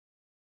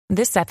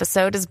This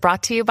episode is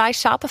brought to you by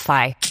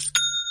Shopify.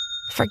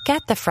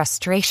 Forget the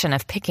frustration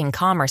of picking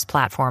commerce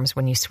platforms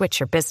when you switch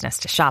your business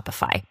to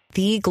Shopify,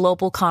 the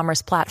global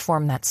commerce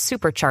platform that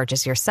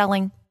supercharges your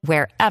selling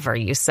wherever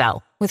you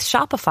sell. With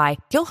Shopify,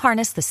 you'll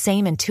harness the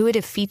same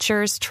intuitive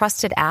features,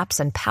 trusted apps,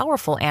 and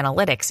powerful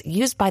analytics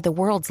used by the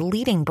world's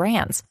leading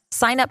brands.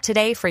 Sign up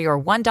today for your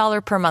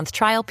 $1 per month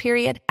trial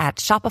period at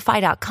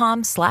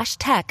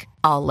shopify.com/tech,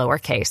 all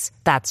lowercase.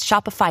 That's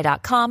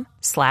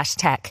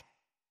shopify.com/tech.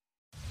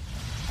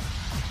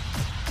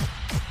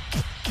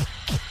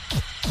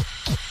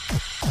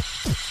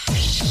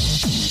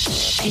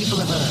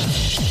 People of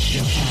Earth,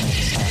 your planet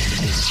has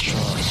to be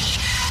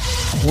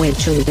destroyed. Ой,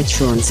 чё это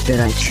чё он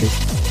спирачу?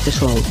 Ты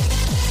шел.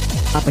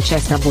 А по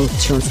часть обул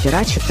чё он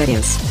спирачу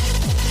корец.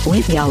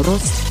 Уит я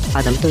урос,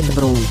 Адам той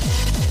добром.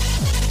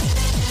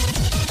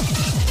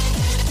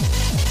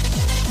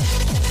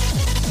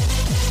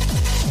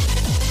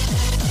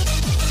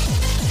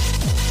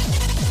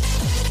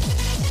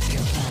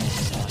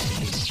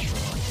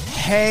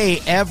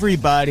 Hey,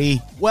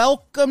 everybody.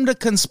 Welcome to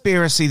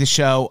Conspiracy the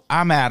Show.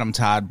 I'm Adam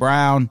Todd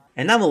Brown.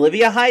 And I'm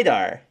Olivia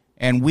Haidar.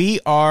 And we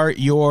are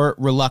your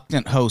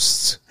reluctant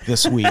hosts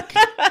this week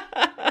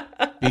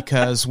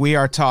because we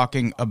are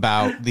talking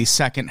about the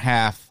second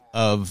half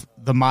of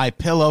the My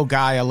Pillow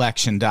Guy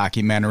election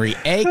documentary,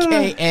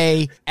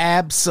 a.k.a.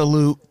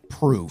 Absolute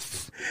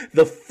Proof.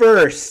 The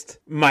first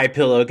My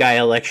Pillow Guy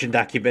election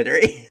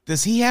documentary.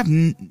 Does he have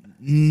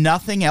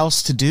nothing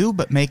else to do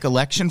but make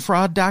election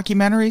fraud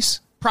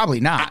documentaries?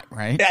 Probably not,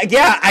 right?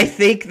 Yeah, I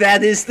think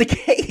that is the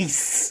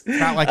case. It's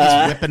not like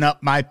he's whipping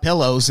up My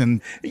Pillows in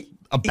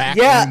a back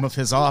room of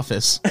his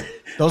office.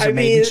 Those are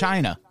made in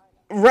China.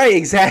 Right,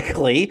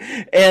 exactly.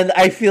 And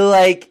I feel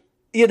like,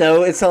 you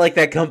know, it's not like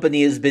that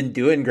company has been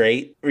doing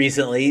great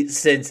recently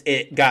since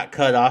it got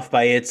cut off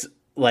by its,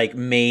 like,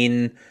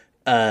 main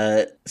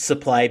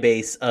supply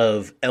base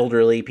of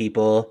elderly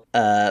people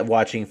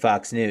watching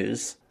Fox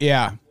News.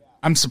 Yeah.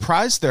 I'm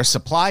surprised their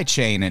supply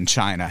chain in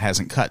China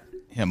hasn't cut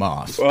him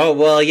off. Oh,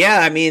 well,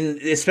 yeah, I mean,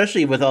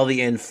 especially with all the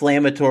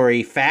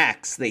inflammatory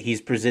facts that he's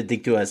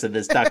presenting to us in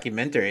this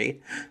documentary.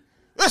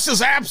 This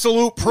is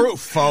absolute proof,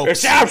 folks.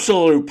 It's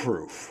absolute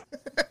proof.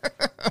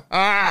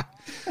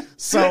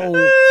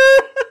 So,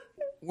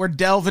 we're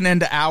delving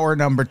into hour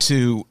number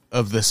 2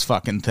 of this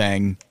fucking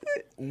thing.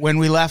 When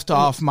we left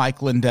off,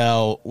 Mike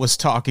Lindell was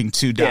talking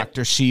to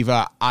Dr.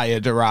 Shiva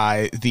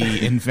Ayyadurai,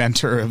 the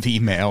inventor of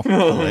email,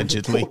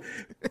 allegedly.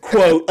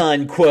 Quote,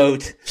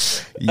 unquote.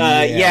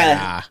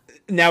 Yeah.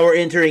 Now we're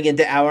entering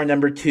into hour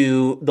number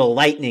 2, the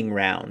lightning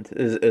round,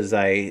 as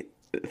I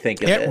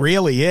think of it. It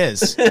really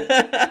is.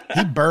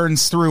 He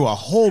burns through a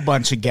whole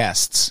bunch of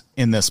guests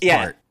in this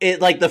part.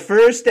 It, like, the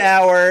first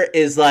hour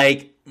is,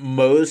 like,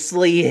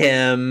 mostly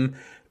him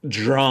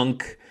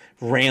drunk,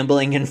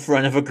 rambling in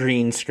front of a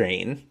green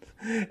screen.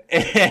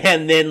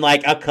 And then,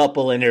 like, a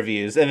couple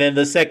interviews. And then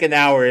the second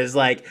hour is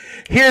like,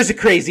 here's a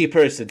crazy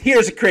person.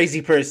 Here's a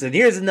crazy person.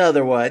 Here's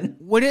another one.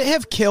 Would it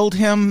have killed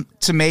him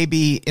to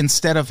maybe,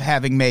 instead of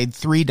having made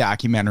 3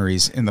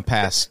 documentaries in the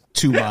past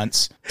 2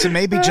 months, to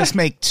maybe just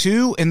make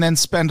 2 and then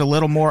spend a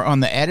little more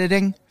on the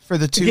editing for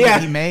the 2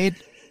 that he made?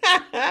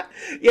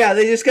 Yeah,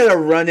 they just gotta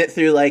run it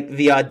through, like,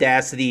 the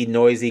Audacity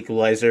noise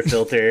equalizer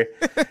filter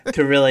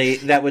to really,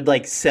 that would,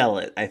 like, sell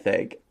it, I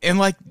think. And,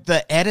 like,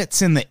 the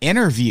edits in the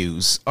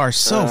interviews are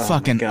so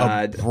fucking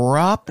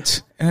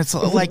abrupt. And it's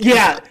like...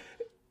 Yeah,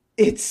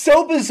 it's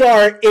so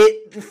bizarre.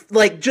 It,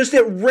 like, just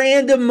at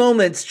random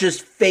moments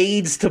just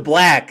fades to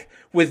black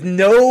with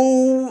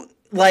no,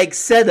 like,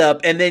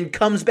 setup and then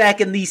comes back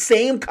in the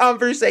same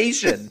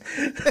conversation.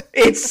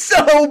 It's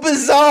so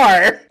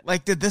bizarre.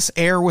 Like, did this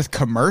air with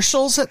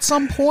commercials at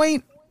some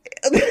point?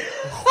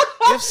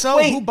 If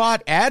so, who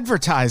bought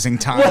advertising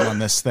time on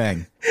this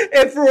thing?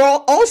 And for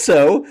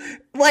also,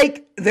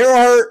 like, there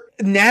are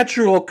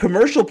natural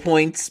commercial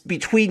points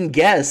between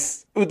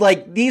guests.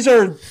 Like, these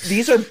are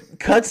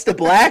cuts to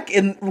black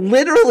and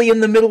literally in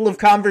the middle of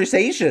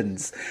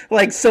conversations.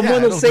 Like,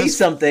 someone will say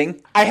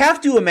something. I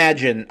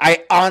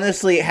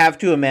honestly have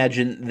to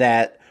imagine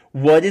that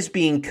what is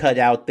being cut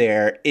out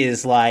there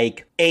is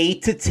like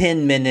 8 to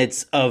 10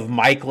 minutes of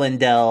Mike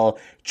Lindell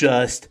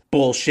just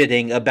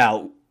bullshitting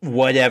about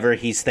whatever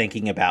he's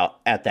thinking about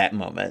at that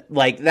moment.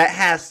 Like, that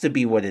has to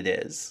be what it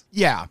is.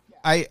 Yeah,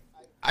 I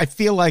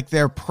feel like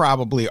there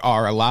probably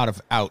are a lot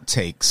of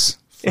outtakes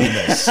from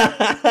this.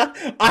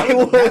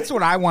 That's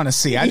what I want to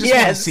see. I just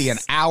want to see an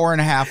hour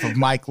and a half of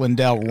Mike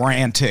Lindell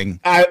ranting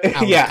out of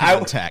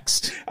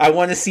context. I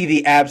want to see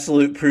the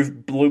absolute proof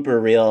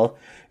blooper reel.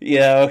 You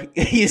know,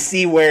 you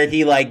see where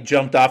he, like,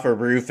 jumped off a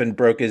roof and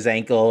broke his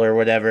ankle or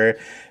whatever.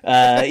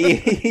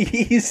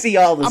 You see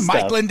all the stuff.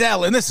 I'm Mike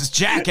Lindell, and this is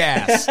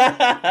Jackass.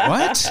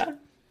 What?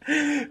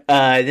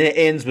 It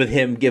ends with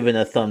him giving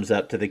a thumbs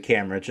up to the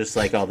camera, just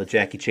like all the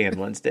Jackie Chan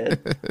ones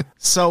did.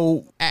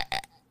 So,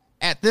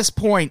 at this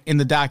point in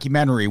the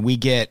documentary, we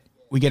get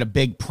a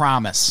big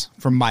promise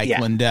from Mike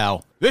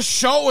Lindell. This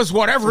show is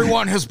what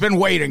everyone has been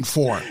waiting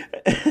for.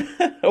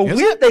 A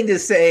weird thing to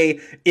say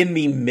in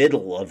the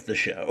middle of the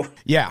show.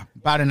 Yeah,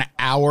 about an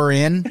hour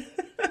in.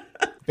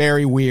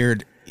 Very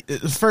weird.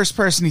 The first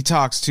person he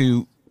talks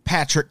to,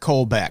 Patrick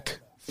Colbeck,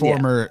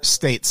 former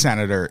state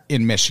senator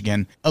in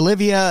Michigan.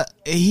 Olivia,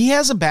 he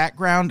has a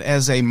background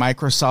as a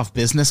Microsoft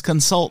business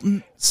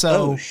consultant,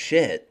 so Oh,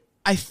 shit.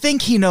 I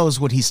think he knows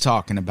what he's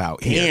talking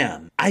about here.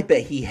 Damn. I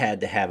bet he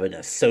had to have an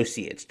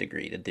associate's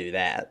degree to do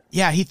that.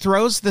 Yeah, he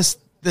throws this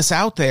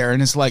out there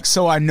and is like,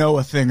 so I know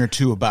a thing or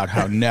two about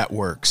how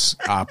networks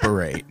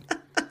operate.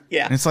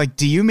 Yeah. And it's like,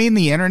 do you mean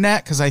the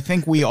internet? Because I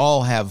think we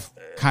all have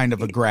kind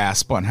of a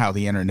grasp on how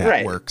the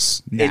internet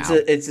works now.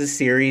 It's a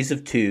series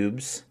of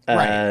tubes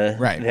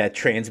Right. that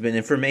transmit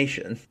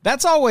information.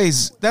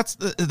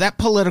 That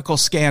political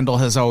scandal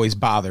has always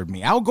bothered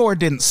me. Al Gore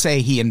didn't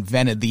say he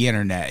invented the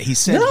internet. He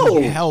said No.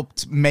 he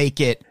helped make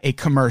it a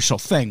commercial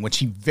thing, which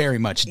he very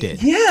much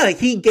did. Yeah,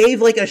 he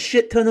gave like a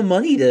shit ton of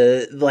money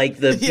to like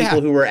the Yeah.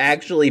 people who were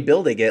actually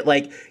building it.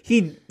 Like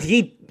he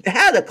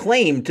had a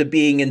claim to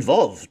being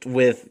involved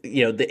with,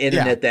 the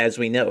internet as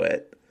we know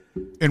it.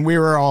 And we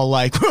were all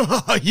like,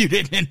 you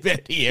didn't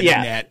invent the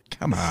internet.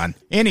 Come on.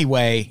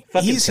 Anyway,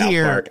 Fucking he's South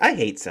here. Park. I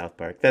hate South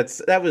Park.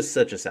 That was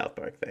such a South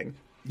Park thing.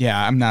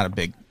 Yeah, I'm not a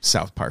big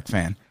South Park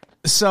fan.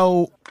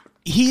 So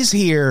he's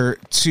here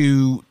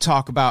to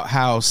talk about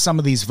how some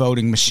of these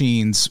voting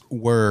machines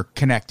were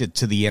connected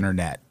to the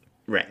internet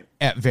Right.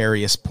 at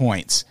various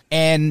points.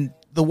 And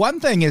the one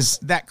thing is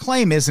that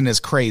claim isn't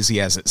as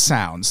crazy as it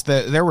sounds.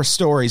 There were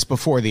stories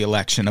before the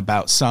election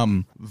about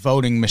some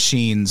voting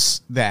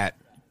machines that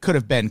could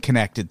have been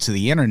connected to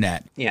the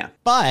internet. Yeah.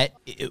 But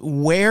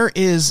where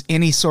is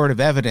any sort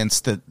of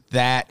evidence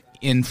that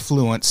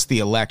influenced the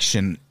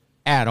election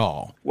at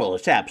all? Well,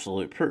 it's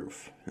absolute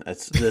proof.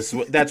 That's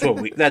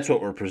what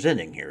we're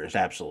presenting here is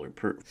absolute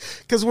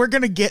proof. Because we're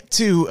going to get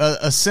to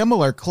a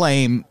similar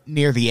claim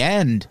near the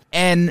end.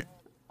 And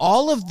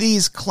all of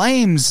these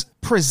claims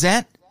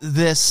present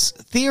this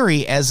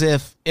theory as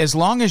if as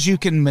long as you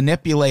can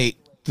manipulate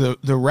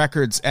the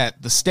records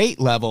at the state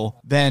level,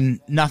 then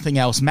nothing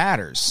else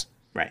matters.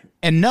 Right.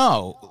 And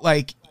no,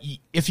 like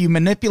if you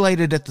manipulate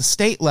it at the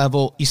state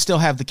level, you still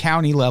have the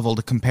county level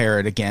to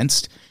compare it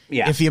against.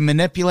 Yeah. If you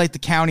manipulate the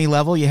county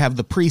level, you have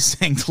the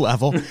precinct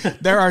level.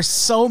 There are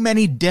so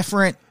many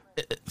different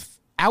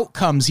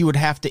outcomes you would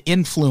have to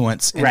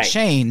influence and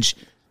change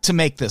to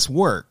make this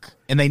work.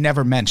 And they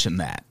never mention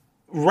that.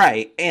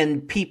 Right.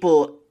 And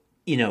people,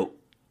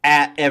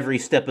 at every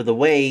step of the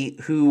way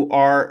who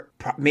are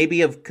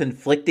maybe of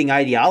conflicting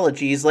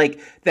ideologies, like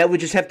that would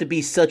just have to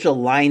be such a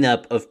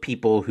lineup of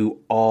people who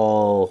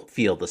all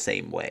feel the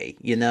same way,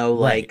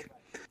 like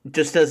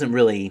just doesn't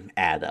really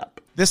add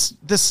up. This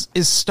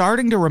is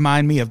starting to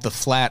remind me of the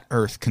flat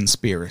earth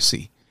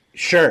conspiracy.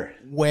 Sure.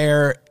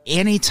 Where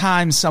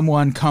anytime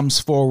someone comes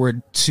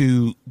forward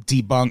to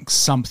debunk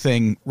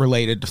something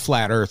related to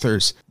flat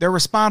earthers, their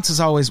response is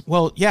always,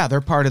 well, yeah,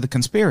 they're part of the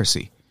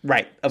conspiracy.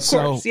 Right. Of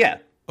course. Yeah.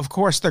 Of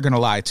course they're going to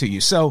lie to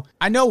you. So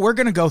I know we're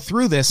going to go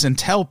through this and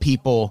tell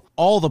people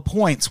all the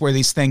points where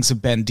these things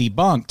have been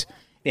debunked.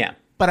 Yeah.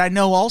 But I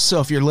know also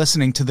if you're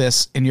listening to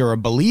this and you're a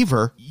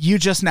believer, you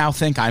just now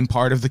think I'm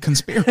part of the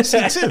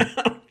conspiracy too.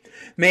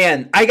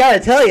 Man, I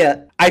gotta tell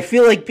you, I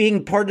feel like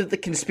being part of the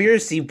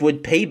conspiracy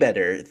would pay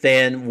better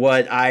than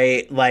what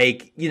I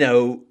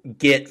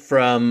get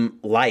from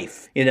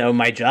life,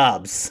 my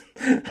jobs.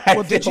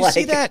 Well, did you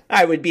see that?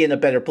 I would be in a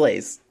better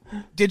place.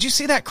 Did you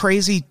see that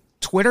crazy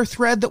Twitter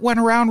thread that went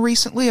around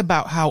recently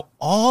about how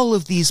all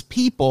of these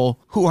people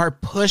who are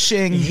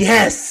pushing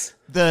Yes.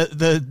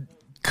 the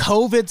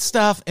COVID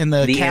stuff and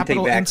the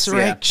Capitol anti-vax,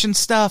 insurrection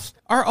stuff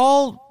are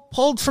all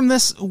pulled from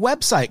this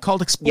website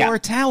called Explore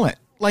Talent.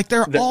 Like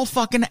they're all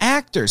fucking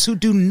actors who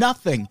do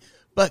nothing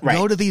but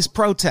go to these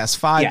protests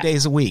 5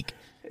 days a week.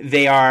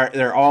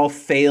 They're all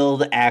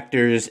failed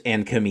actors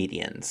and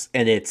comedians,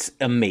 and it's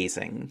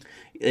amazing.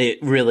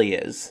 It really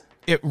is.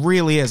 It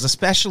really is,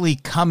 especially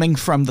coming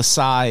from the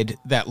side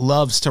that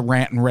loves to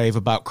rant and rave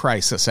about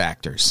crisis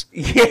actors.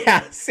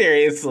 Yeah,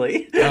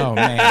 seriously. Oh,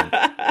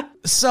 man.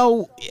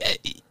 So,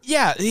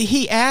 yeah,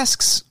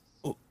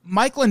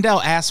 Mike Lindell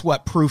asks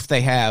what proof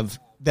they have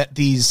that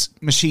these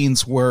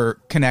machines were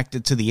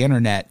connected to the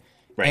internet.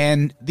 Right.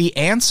 And the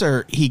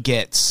answer he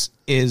gets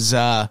is,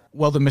 the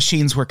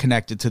machines were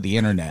connected to the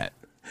internet.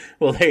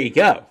 Well, there you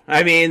go.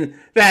 I mean,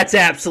 that's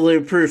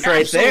absolute proof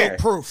right there. Absolute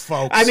proof,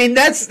 folks. I mean,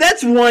 that's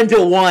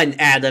 1-to-1,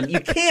 Adam.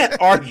 You can't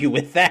argue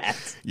with that.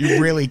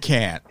 You really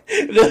can't.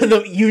 How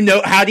do you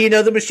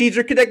know the machines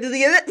are connected to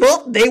the internet?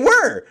 Well, they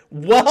were.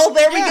 Well,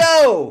 there we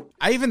go.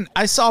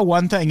 I saw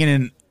one thing in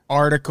an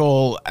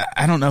article.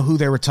 I don't know who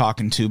they were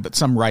talking to, but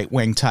some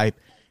right-wing type.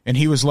 And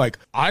he was like,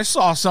 I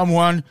saw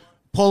someone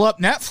pull up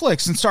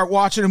Netflix and start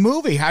watching a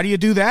movie. How do you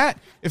do that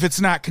if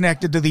it's not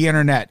connected to the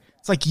internet?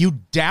 It's like you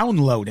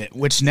download it,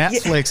 which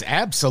Netflix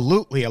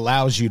absolutely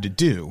allows you to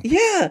do.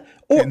 Yeah.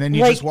 And then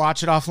you just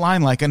watch it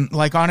offline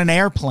like on an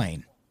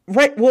airplane.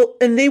 Right. Well,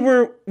 and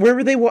where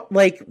were they,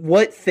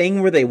 what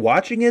thing were they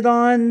watching it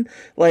on?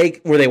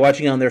 Like, were they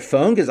watching it on their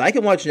phone? Because I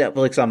can watch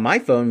Netflix on my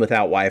phone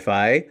without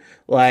Wi-Fi.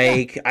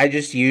 I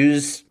just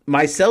use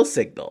my cell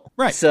signal.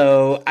 Right.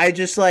 So I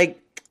just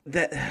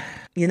that.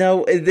 You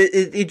know,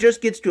 it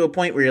just gets to a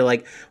point where you're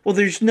like, well,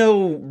 there's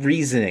no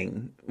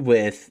reasoning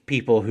with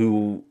people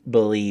who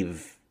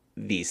believe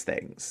these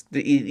things.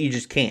 You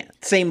just can't.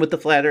 Same with the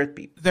flat earth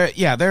people.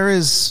 There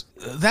is.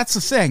 That's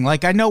the thing.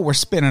 Like, I know we're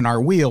spinning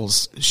our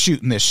wheels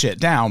shooting this shit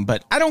down,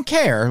 but I don't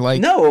care. Like,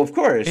 no, of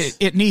course.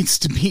 It needs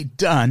to be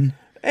done.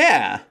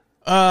 Yeah.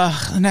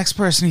 The next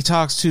person he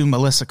talks to,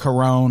 Melissa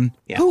Carone.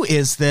 Yeah. Who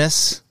is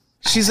this?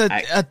 She's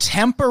a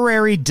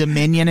temporary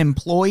Dominion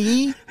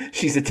employee.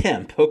 She's a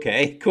temp.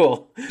 Okay,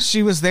 cool.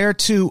 She was there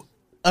to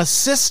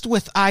assist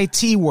with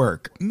IT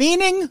work.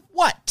 Meaning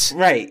what?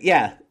 Right,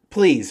 yeah.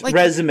 Please, like,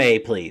 resume,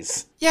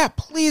 please. Yeah,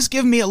 please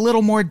give me a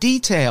little more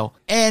detail.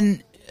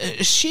 And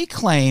she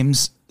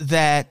claims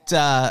that,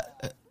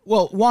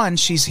 well, one,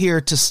 she's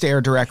here to stare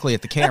directly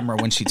at the camera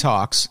when she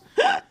talks.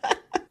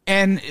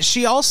 And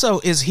she also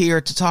is here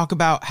to talk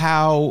about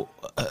how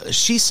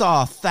she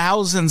saw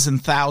thousands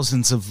and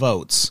thousands of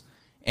votes.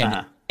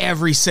 And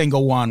every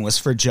single one was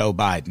for Joe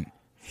Biden.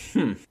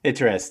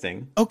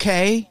 Interesting.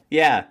 Okay.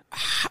 Yeah.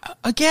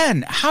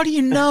 Again, how do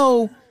you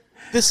know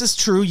this is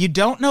true? You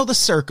don't know the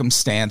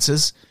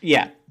circumstances.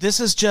 Yeah. This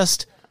is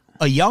just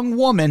a young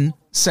woman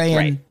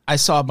saying, I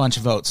saw a bunch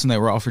of votes and they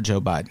were all for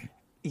Joe Biden.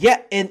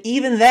 Yeah, and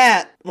even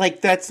that,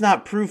 like, that's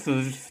not proof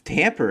of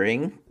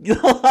tampering.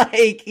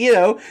 Like, you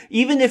know,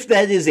 even if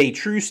that is a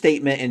true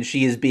statement and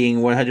she is being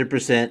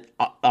 100%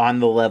 on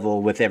the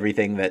level with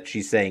everything that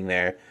she's saying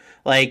there,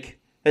 like,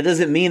 that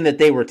doesn't mean that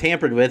they were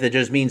tampered with. It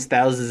just means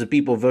thousands of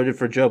people voted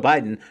for Joe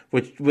Biden,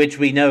 which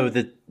we know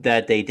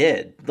that they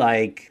did.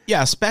 Like,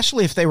 yeah,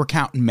 especially if they were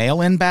counting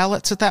mail-in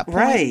ballots at that point.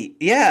 Right,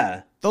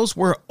 yeah. Those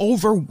were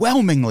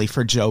overwhelmingly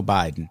for Joe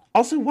Biden.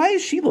 Also, why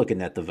is she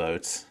looking at the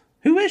votes?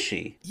 Who is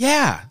she?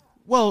 Yeah.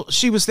 Well,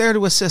 she was there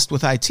to assist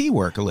with IT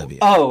work, Olivia.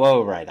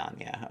 Oh, right on.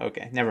 Yeah.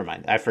 Okay. Never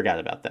mind. I forgot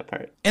about that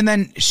part. And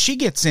then she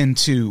gets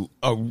into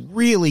a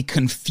really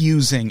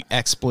confusing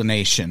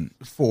explanation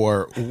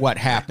for what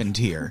happened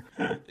here.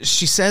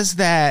 She says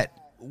that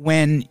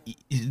when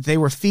they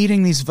were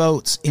feeding these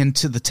votes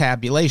into the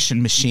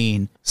tabulation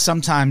machine,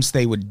 sometimes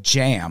they would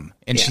jam.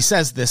 And she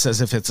says this as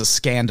if it's a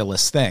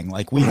scandalous thing.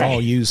 Like, we've all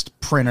used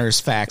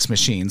printers, fax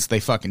machines. They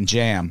fucking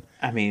jam.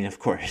 I mean, of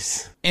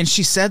course. And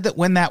she said that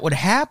when that would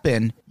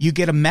happen, you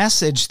get a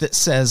message that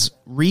says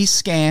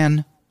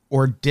rescan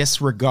or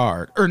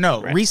disregard. Or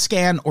no,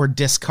 rescan or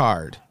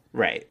discard.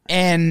 Right.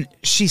 And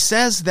she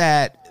says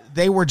that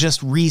they were just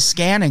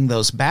rescanning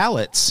those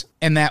ballots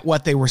and that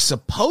what they were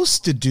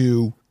supposed to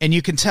do, and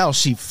you can tell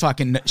she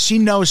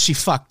knows she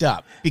fucked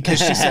up because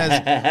she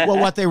says, well,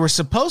 what they were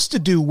supposed to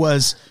do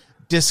was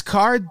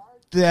discard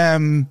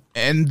them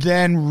and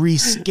then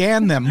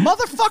rescan them.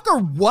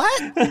 Motherfucker,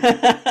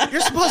 what?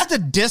 You're supposed to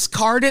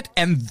discard it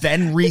and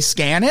then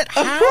rescan it?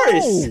 Of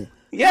course.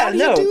 Yeah, How do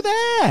you do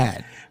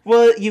that?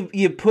 Well,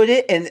 you put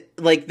it in,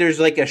 like, there's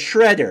like a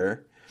shredder,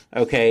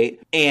 okay?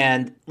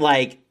 And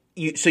like,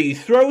 you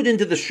throw it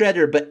into the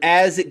shredder, but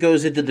as it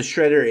goes into the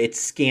shredder, it's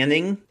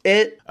scanning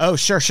it. Oh,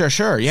 sure,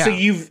 yeah.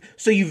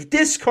 So you've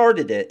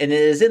discarded it, and it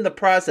is in the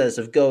process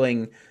of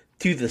going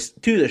to the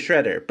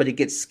shredder, but it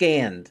gets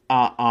scanned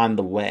on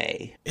the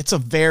way. It's a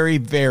very,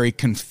 very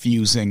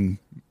confusing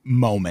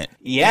moment.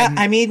 Yeah, and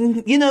I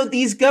mean, you know,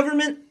 these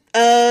government,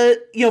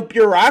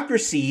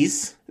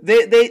 bureaucracies.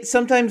 They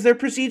sometimes their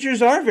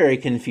procedures are very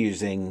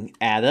confusing,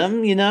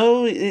 Adam. You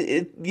know,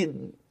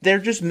 they're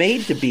just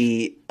made to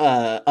be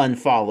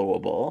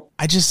unfollowable.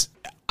 I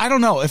don't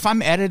know. If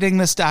I'm editing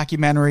this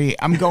documentary,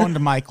 I'm going to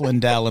Mike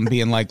Lindell and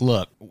being like,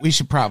 look, we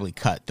should probably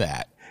cut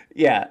that.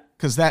 Yeah.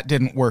 Because that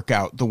didn't work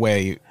out the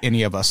way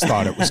any of us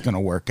thought it was going to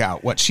work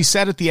out. What she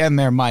said at the end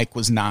there, Mike,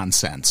 was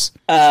nonsense.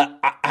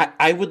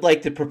 I would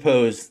like to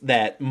propose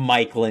that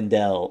Mike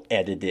Lindell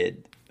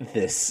edited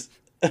this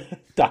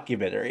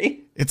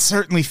documentary. It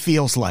certainly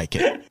feels like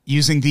it.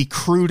 Using the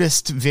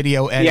crudest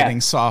video editing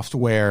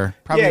software,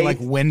 probably like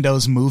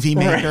Windows Movie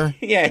Maker.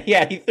 Right.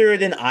 Yeah, he threw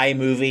it in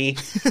iMovie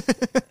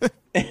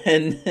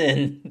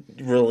and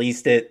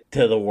released it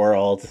to the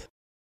world.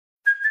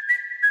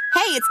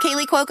 Hey, it's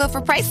Kaylee Cuoco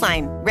for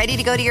Priceline. Ready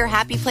to go to your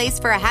happy place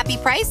for a happy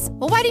price?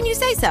 Well, why didn't you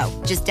say so?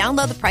 Just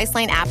download the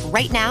Priceline app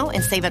right now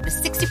and save up to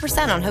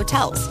 60% on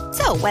hotels.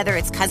 So whether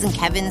it's Cousin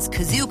Kevin's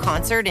Kazoo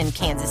Concert in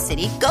Kansas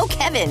City, go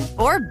Kevin,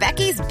 or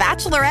Becky's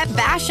Bachelorette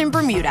Bash in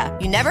Bermuda,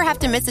 you never have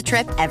to miss a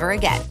trip ever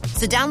again.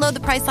 So download the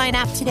Priceline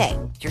app today.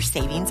 Your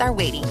savings are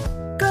waiting.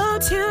 Go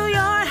to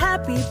your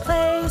happy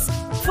place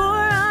for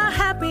a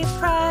happy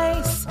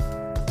price.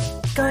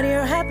 Go to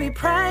your happy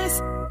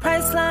price,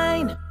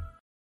 Priceline.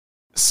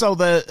 So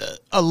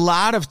a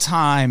lot of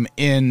time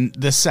in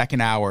the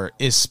second hour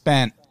is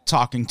spent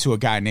talking to a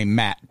guy named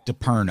Matt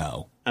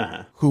DePerno,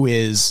 who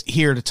is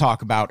here to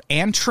talk about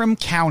Antrim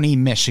County,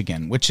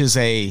 Michigan, which is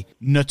a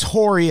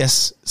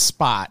notorious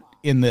spot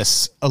in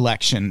this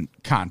election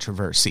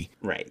controversy.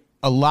 Right.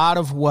 A lot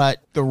of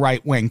what the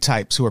right-wing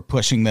types who are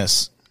pushing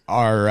this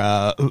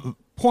are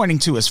pointing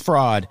to as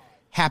fraud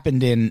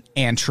happened in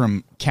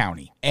Antrim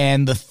County.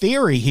 And the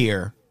theory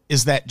here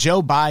is that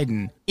Joe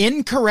Biden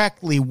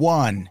incorrectly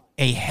won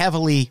a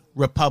heavily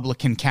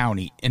Republican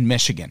county in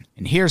Michigan.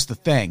 And here's the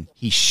thing.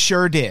 He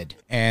sure did.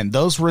 And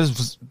those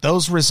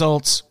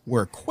results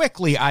were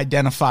quickly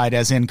identified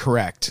as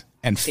incorrect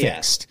and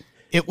fixed.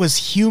 Yeah. It was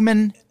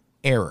human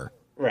error.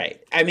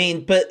 Right. I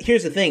mean, but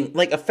here's the thing.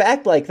 Like, a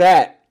fact like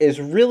that is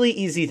really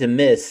easy to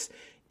miss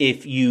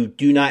if you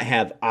do not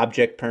have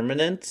object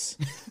permanence.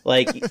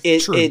 Like,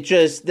 it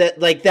just,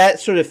 that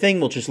sort of thing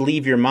will just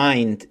leave your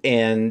mind.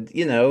 And,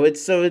 you know,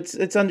 it's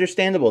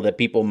understandable that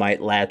people might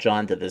latch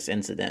on to this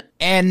incident.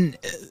 And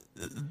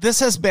this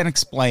has been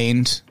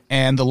explained,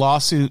 and the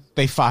lawsuit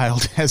they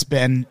filed has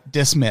been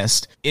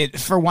dismissed.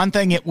 For one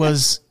thing, it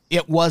was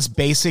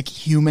basic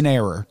human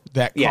error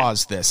that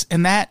caused this.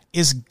 And that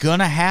is going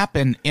to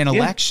happen in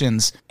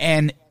elections.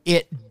 And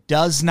it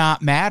does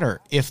not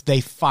matter if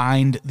they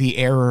find the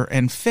error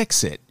and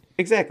fix it.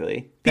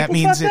 Exactly. That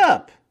means fucked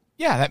up.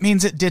 Yeah, that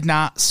means it did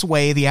not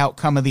sway the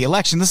outcome of the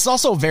election. This is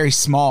also a very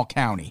small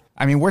county.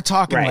 I mean, we're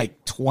talking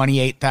like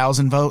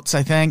 28,000 votes,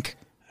 I think.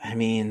 I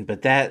mean,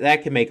 but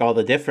that can make all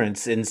the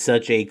difference in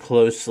such a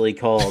closely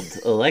called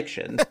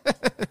election.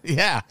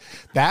 Yeah,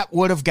 that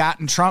would have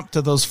gotten Trump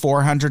to those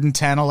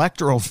 410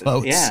 electoral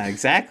votes. Yeah,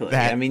 exactly.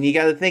 I mean, you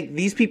got to think,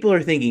 these people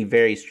are thinking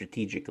very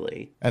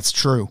strategically. That's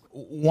true.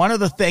 One of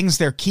the things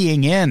they're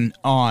keying in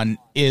on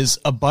is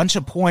a bunch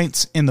of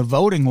points in the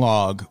voting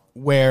log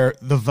where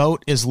the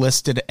vote is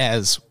listed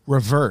as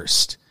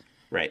reversed.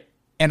 Right.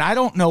 And I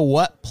don't know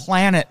what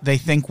planet they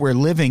think we're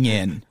living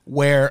in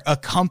where a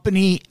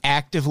company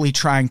actively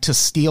trying to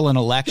steal an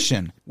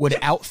election would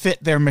outfit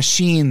their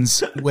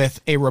machines with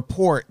a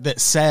report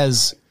that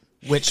says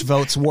which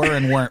votes were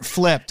and weren't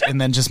flipped and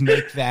then just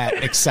make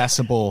that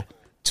accessible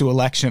to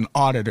election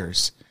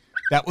auditors.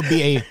 That would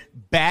be a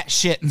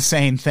batshit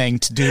insane thing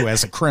to do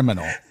as a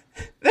criminal.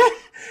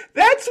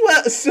 That's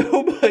what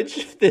so much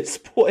of this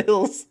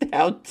boils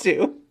down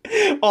to.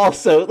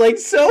 Also, like,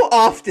 so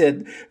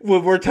often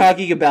when we're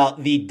talking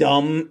about the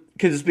dumb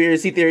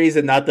conspiracy theories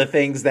and not the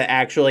things that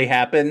actually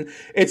happen,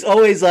 it's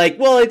always like,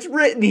 well, it's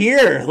written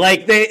here.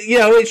 Like,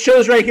 it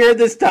shows right here in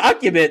this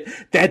document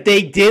that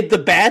they did the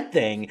bad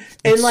thing.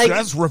 And it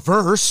says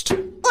reversed.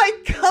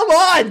 Like, come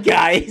on,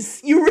 guys.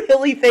 You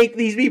really think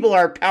these people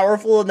are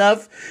powerful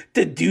enough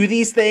to do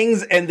these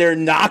things and they're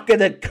not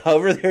going to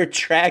cover their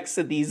tracks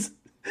in these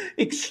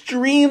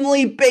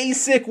extremely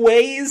basic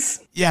ways?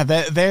 Yeah,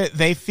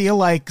 they feel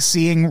like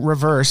seeing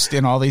reversed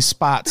in all these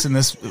spots in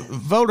this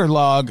voter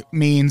log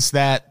means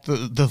that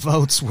the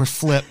votes were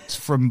flipped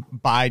from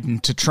Biden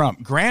to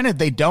Trump. Granted,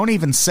 they don't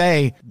even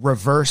say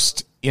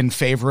reversed in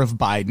favor of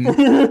Biden.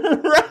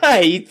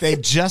 Right. They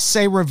just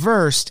say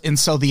reversed, and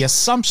so the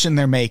assumption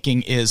they're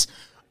making is,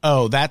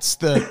 oh, that's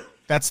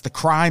the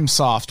crime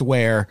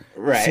software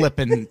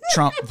flipping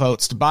Trump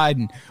votes to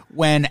Biden,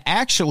 when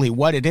actually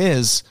what it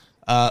is,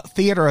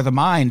 theater of the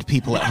mind,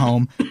 people at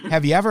home,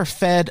 have you ever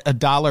fed a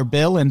dollar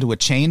bill into a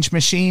change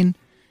machine?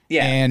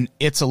 Yeah. And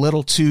it's a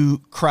little too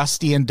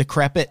crusty and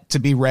decrepit to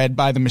be read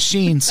by the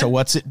machine. So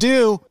what's it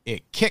do?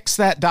 It kicks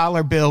that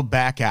dollar bill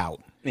back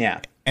out.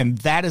 Yeah. And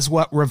that is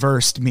what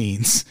reversed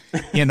means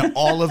in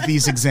all of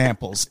these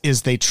examples,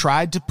 is they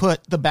tried to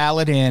put the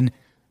ballot in.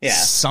 Yeah.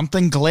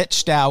 Something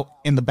glitched out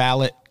and the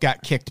ballot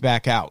got kicked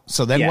back out.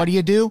 So then what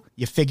do?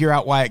 You figure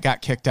out why it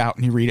got kicked out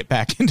and you read it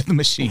back into the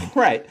machine.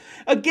 Right.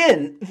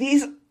 Again,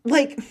 these,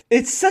 like,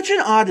 it's such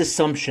an odd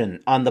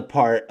assumption on the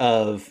part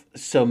of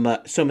so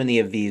many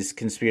of these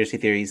conspiracy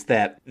theories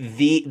that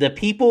the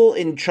people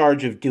in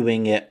charge of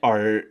doing it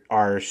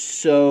are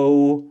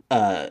so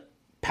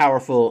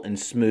powerful and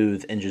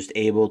smooth and just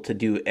able to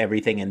do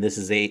everything, and this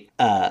is a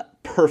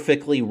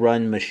perfectly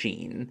run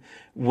machine,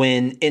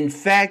 when in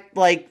fact,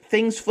 like,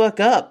 things fuck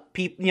up.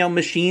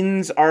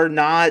 Machines are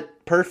not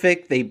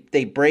perfect.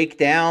 They break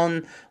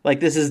down. Like,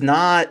 this is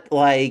not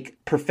like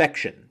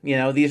perfection.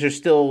 These are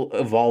still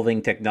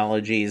evolving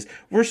technologies.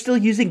 We're still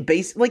using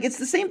it's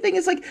the same thing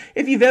as, like,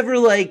 if you've ever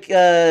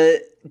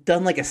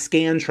done like a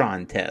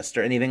Scantron test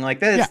or anything like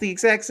that. It's the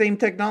exact same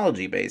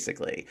technology,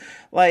 basically.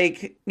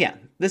 Like,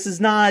 this is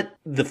not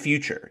the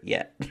future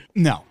yet.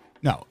 No.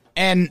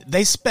 And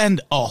they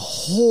spend a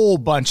whole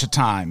bunch of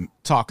time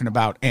talking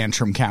about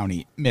Antrim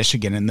County,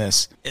 Michigan in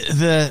this.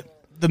 The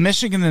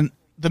Michigan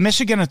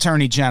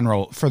Attorney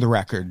General, for the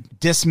record,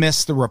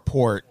 dismissed the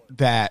report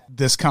that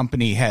this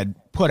company had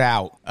put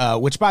out,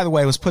 which, by the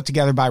way, was put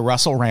together by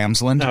Russell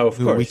Ramsland,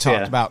 who we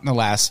talked about in the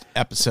last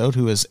episode,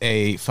 who is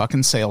a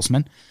fucking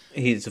salesman.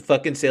 He's a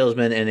fucking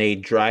salesman and a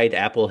dried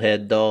apple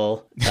head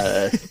doll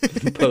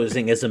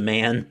posing as a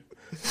man.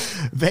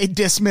 They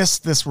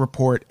dismissed this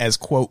report as,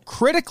 quote,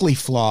 critically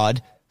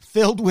flawed,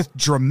 filled with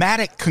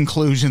dramatic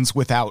conclusions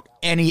without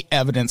any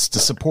evidence to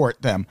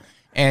support them.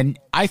 And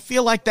I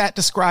feel like that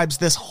describes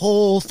this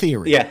whole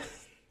theory. Yeah.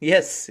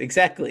 Yes,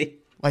 exactly.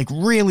 Like,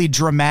 really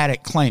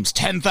dramatic claims.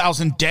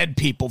 10,000 dead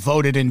people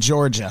voted in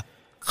Georgia.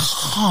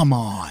 Come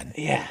on.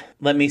 Yeah.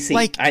 Let me see.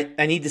 Like,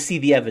 I need to see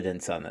the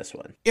evidence on this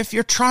one. If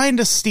you're trying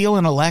to steal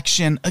an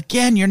election,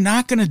 again, you're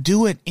not going to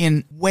do it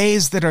in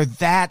ways that are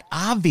that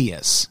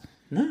obvious.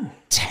 No.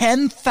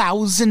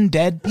 10,000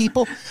 dead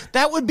people?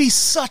 That would be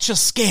such a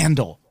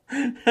scandal.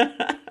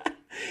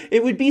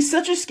 It would be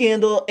such a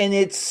scandal, and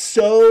it's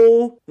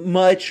so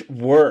much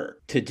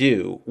work to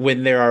do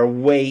when there are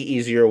way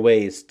easier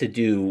ways to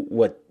do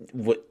what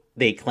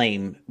they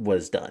claim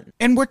was done.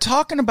 And we're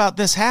talking about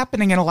this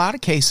happening in a lot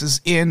of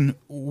cases in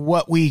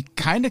what we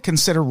kind of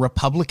consider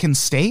Republican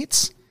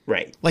states.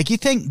 Right. Like, you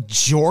think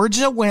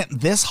Georgia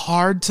went this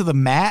hard to the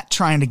mat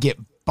trying to get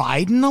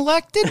Biden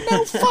elected?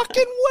 No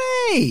fucking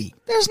way.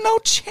 There's no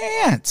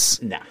chance.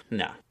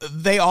 No.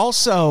 They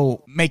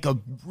also make a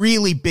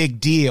really big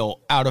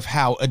deal out of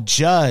how a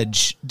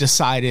judge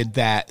decided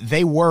that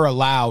they were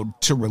allowed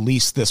to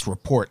release this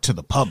report to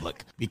the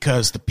public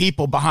because the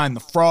people behind the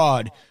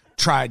fraud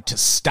tried to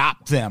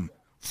stop them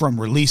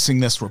from releasing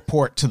this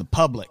report to the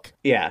public.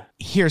 Yeah.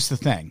 Here's the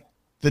thing.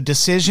 The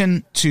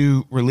decision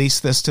to release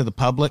this to the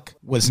public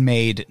was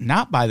made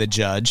not by the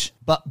judge,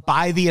 but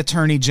by the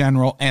Attorney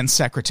General and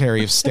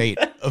Secretary of State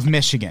of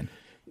Michigan.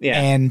 Yeah.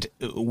 And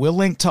we'll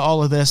link to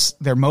all of this.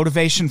 Their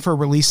motivation for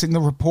releasing the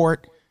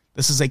report,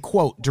 this is a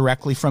quote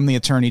directly from the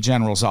Attorney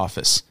General's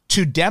office.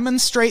 To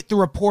demonstrate the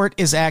report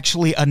is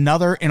actually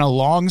another in a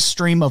long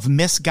stream of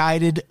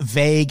misguided,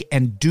 vague,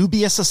 and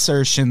dubious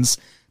assertions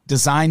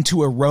designed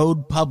to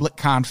erode public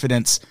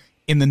confidence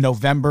in the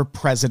November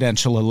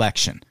presidential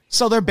election.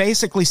 So they're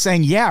basically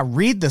saying, yeah,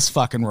 read this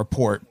fucking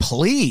report,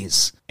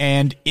 please.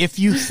 And if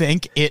you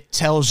think it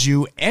tells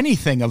you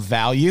anything of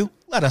value,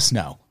 let us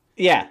know.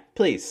 Yeah,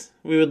 please.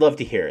 We would love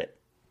to hear it.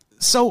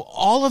 So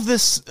all of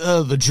this,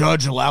 the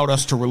judge allowed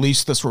us to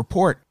release this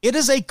report. It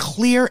is a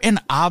clear and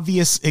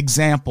obvious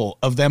example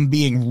of them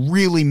being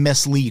really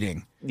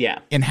misleading. Yeah.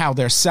 In how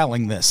they're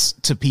selling this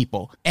to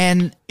people.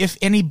 And if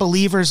any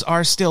believers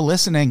are still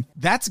listening,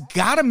 that's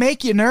got to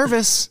make you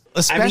nervous,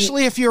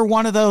 especially if you're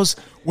one of those,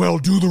 well,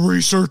 do the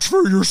research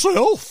for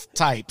yourself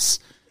types.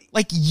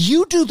 Like,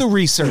 you do the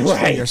research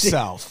for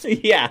yourself.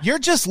 Yeah. You're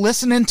just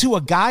listening to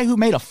a guy who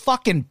made a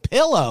fucking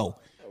pillow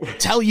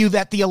tell you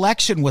that the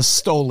election was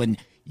stolen.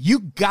 You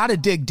got to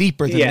dig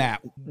deeper than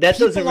that. That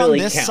people doesn't really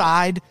on this count.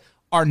 Side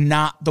are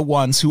not the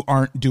ones who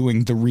aren't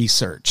doing the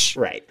research.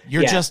 Right.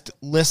 You're just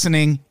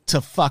listening to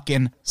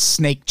fucking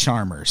snake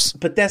charmers.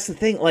 But that's the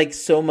thing, like,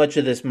 so much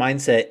of this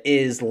mindset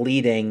is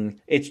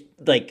leading, it's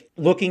like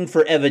looking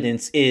for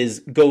evidence is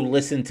go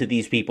listen to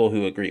these people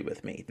who agree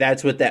with me.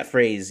 That's what that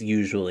phrase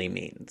usually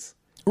means.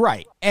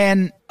 Right.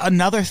 And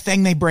another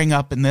thing they bring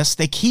up in this,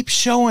 they keep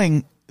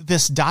showing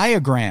this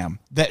diagram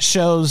that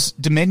shows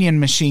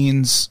Dominion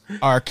machines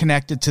are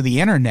connected to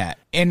the internet.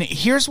 And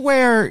here's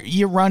where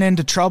you run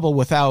into trouble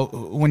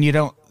when you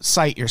don't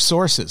cite your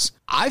sources.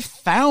 I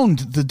found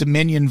the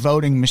Dominion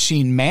voting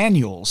machine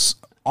manuals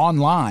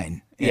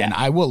online, and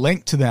I will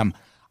link to them.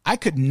 I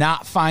could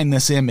not find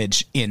this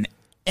image in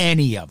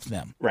any of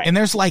them. Right. And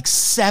there's like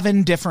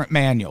 7 different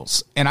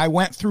manuals. And I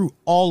went through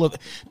all of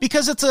it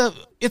because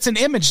it's an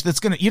image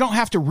that's you don't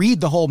have to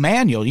read the whole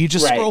manual. You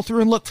just scroll through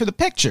and look for the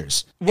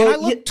pictures. Well, and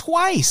I looked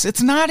twice.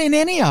 It's not in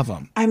any of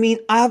them. I mean,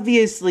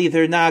 obviously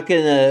they're not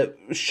going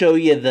to show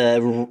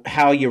you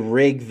how you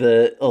rig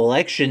the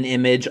election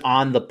image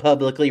on the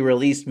publicly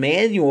released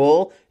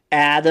manual,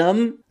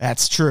 Adam.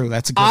 That's true.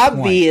 That's a good point.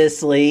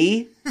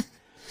 Obviously.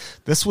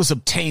 This was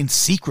obtained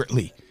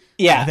secretly.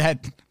 Yeah.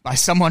 By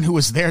someone who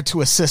was there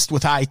to assist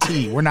with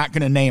IT. We're not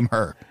going to name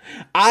her.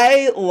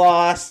 I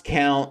lost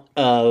count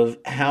of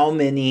how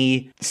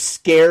many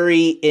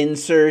scary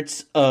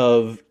inserts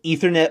of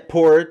Ethernet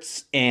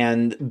ports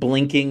and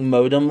blinking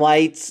modem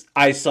lights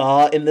I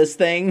saw in this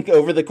thing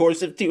over the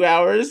course of 2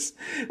 hours.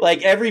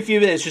 Like, every few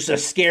minutes, just a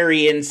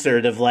scary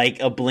insert of, like,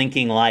 a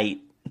blinking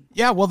light.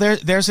 Yeah, well,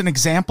 there's an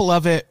example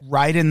of it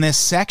right in this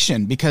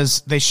section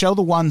because they show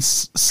the one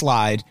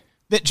slide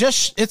that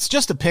it's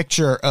just a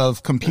picture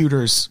of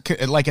computers,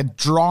 like a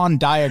drawn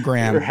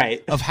diagram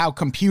of how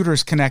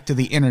computers connect to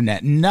the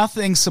internet.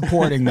 Nothing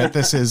supporting that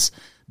this is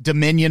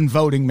Dominion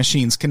voting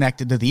machines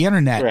connected to the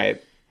internet.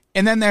 Right.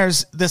 And then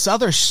there's this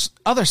other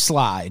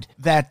slide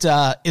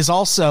that is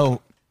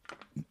also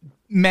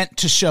meant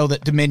to show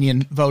that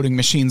Dominion voting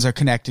machines are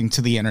connecting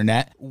to the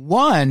internet.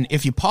 One,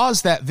 if you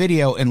pause that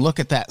video and look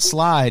at that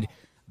slide,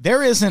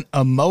 there isn't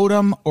a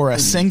modem or a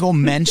single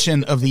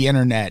mention of the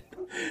internet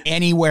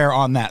anywhere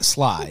on that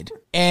slide.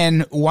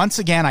 And once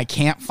again, I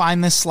can't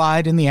find this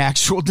slide in the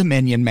actual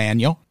Dominion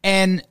manual.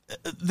 And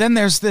then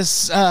there's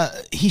this,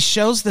 he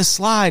shows this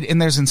slide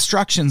and there's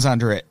instructions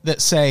under it that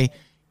say,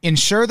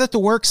 ensure that the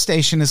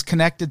workstation is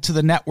connected to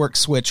the network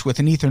switch with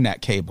an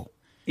Ethernet cable.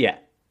 Yeah.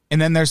 And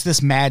then there's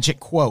this magic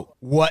quote.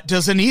 What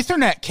does an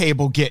Ethernet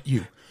cable get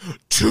you?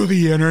 To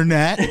the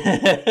internet.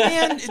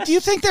 And do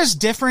you think there's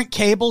different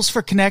cables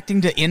for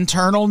connecting to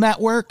internal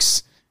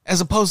networks as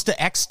opposed to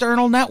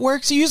external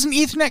networks? You use an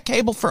Ethernet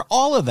cable for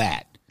all of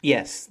that.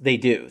 Yes, they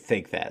do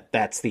think that.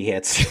 That's the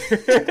answer.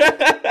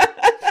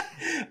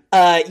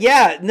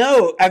 Yeah,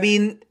 no, I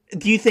mean,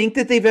 do you think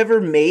that they've ever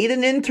made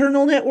an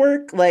internal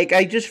network? Like,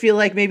 I just feel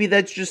like maybe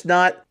that's just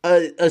not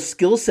a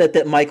skill set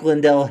that Mike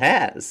Lindell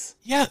has.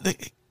 Yeah, the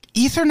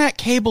Ethernet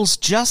cables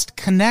just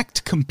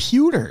connect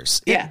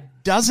computers. Yeah.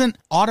 It doesn't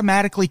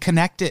automatically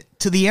connect it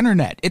to the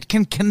internet. It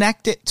can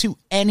connect it to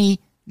any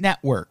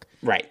network.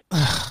 Right.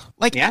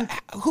 Like, Yeah.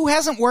 who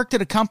hasn't worked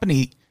at a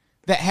company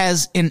that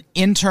has an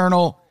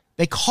internal,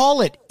 they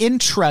call it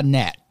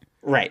intranet,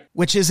 Right.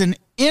 which is an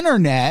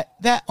internet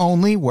that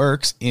only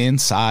works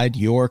inside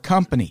your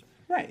company.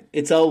 Right.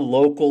 It's a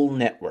local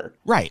network.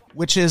 Right,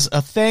 which is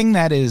a thing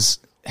that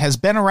has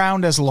been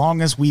around as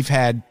long as we've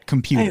had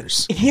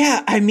computers.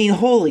 Yeah, I mean,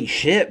 holy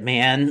shit,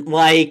 man.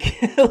 Like,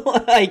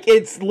 like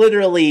it's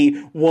literally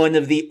one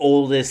of the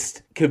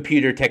oldest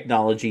computer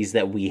technologies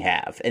that we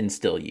have and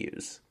still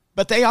use.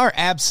 But they are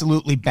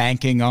absolutely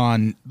banking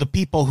on the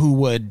people who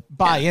would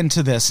buy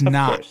into this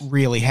not course.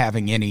 really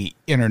having any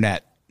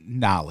internet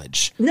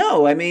knowledge.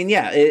 No, I mean,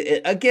 yeah,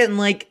 again,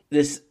 like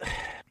this,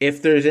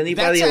 if there's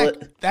anybody...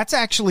 That's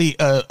actually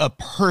a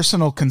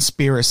personal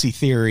conspiracy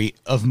theory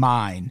of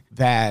mine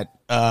that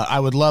I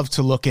would love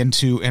to look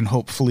into and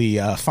hopefully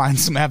find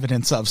some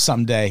evidence of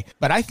someday.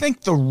 But I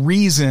think the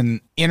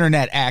reason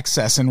internet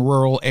access in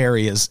rural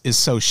areas is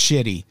so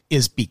shitty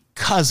is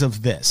because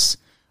of this.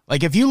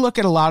 Like, if you look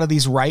at a lot of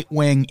these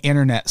right-wing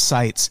internet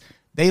sites,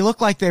 they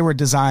look like they were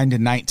designed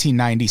in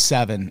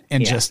 1997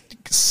 and just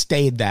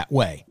stayed that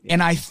way.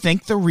 And I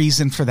think the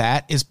reason for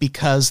that is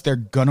because they're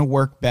going to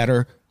work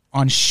better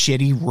on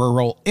shitty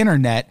rural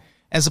internet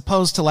as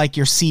opposed to like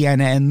your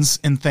CNNs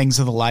and things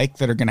of the like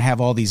that are going to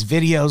have all these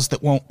videos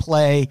that won't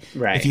play.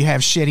 Right. If you have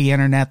shitty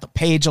internet, the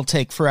page will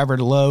take forever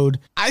to load.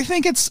 I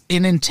think it's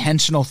an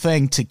intentional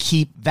thing to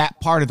keep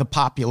that part of the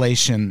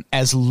population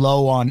as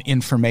low on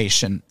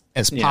information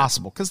as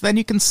possible, because then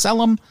you can sell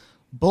them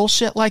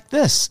bullshit like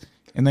this.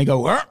 And they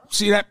go,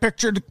 see that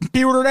picture of the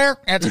computer there?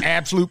 That's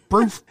absolute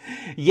proof.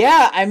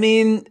 Yeah, I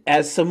mean,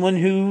 as someone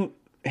who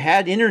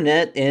had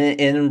internet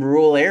in a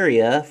rural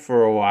area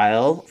for a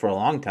while, for a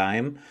long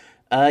time,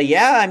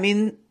 yeah, I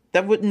mean,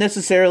 that wouldn't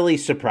necessarily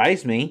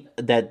surprise me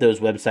that those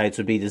websites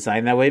would be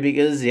designed that way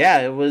because,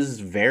 yeah, it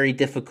was very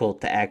difficult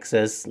to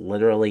access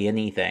literally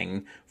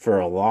anything for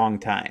a long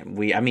time.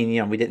 We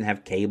didn't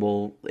have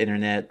cable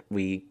internet.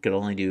 We could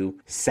only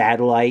do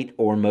satellite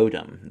or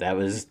modem.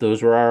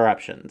 Those were our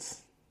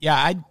options.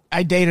 Yeah,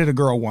 I dated a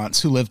girl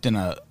once who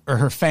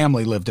her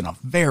family lived in a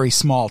very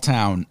small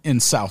town in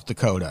South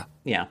Dakota.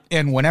 Yeah.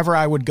 And whenever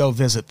I would go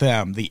visit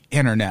them, the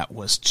internet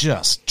was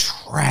just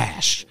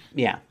trash.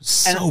 Yeah.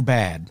 So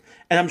bad.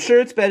 And I'm sure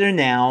it's better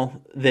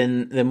now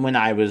than when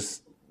I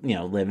was,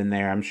 living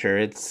there. I'm sure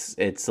it's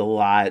a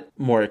lot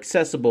more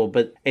accessible,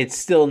 but it's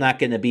still not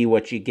going to be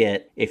what you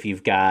get if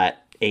you've got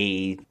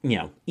a,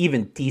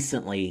 even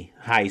decently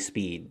high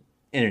speed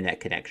internet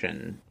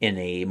connection in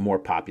a more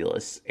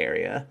populous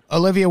area.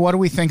 Olivia, what do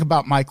we think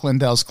about Mike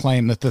Lindell's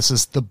claim that this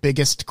is the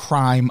biggest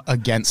crime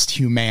against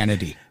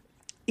humanity?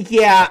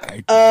 Yeah.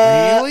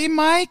 Really,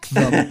 Mike?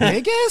 The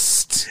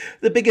biggest?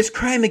 The biggest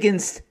crime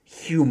against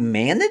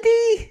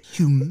humanity?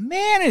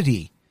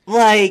 Humanity.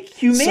 Like,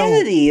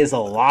 humanity is a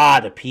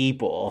lot of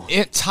people.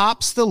 It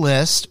tops the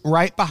list.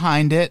 Right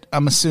behind it,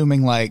 I'm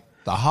assuming, like,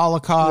 the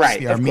Holocaust,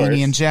 the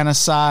Armenian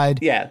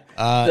genocide,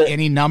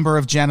 any number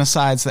of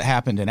genocides that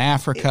happened in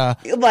Africa.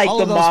 Like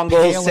the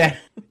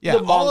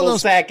Mongol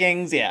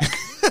sackings,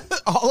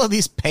 all of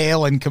these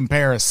pale in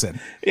comparison.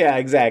 Yeah,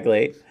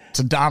 exactly.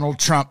 To Donald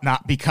Trump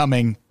not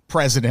becoming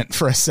president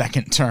for a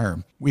second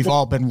term. We've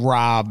all been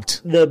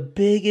robbed. The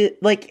biggest,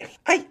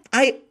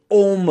 I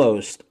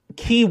almost,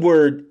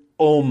 keyword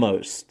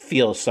almost,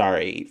 feel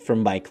sorry for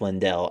Mike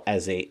Lindell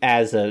as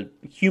a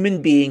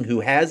human being who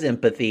has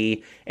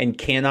empathy and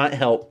cannot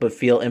help but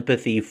feel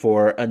empathy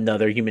for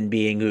another human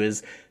being who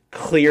is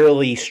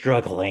clearly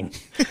struggling.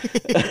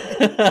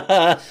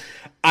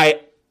 I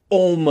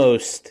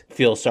almost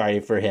feel sorry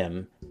for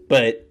him,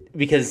 but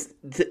because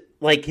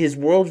his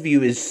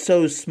worldview is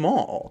so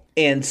small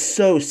and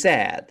so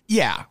sad.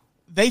 Yeah,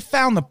 they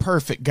found the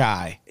perfect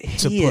guy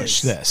to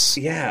push this.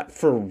 Yeah,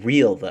 for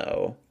real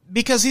though.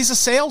 Because he's a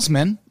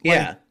salesman.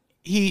 Yeah.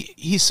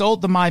 He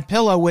sold the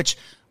MyPillow, which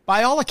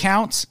by all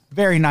accounts,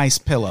 very nice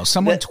pillow.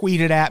 Someone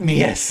tweeted at me.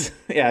 Yes.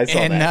 Yeah, I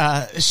saw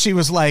that. And she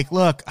was like,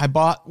 look, I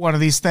bought one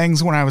of these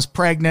things when I was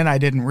pregnant. I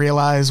didn't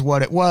realize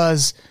what it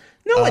was.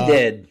 No, I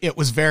did. It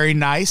was very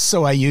nice,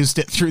 so I used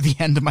it through the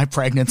end of my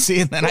pregnancy,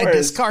 and then I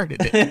discarded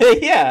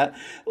it. Yeah.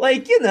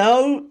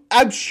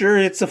 I'm sure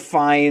it's a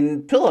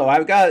fine pillow.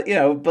 I've got,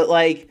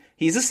 but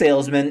he's a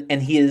salesman,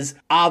 and he is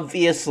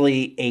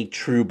obviously a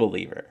true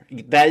believer.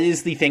 That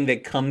is the thing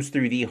that comes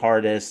through the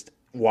hardest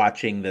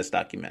watching this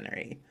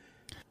documentary.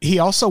 He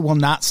also will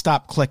not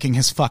stop clicking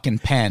his fucking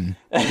pen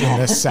in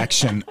this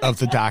section of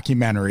the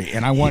documentary,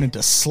 and I wanted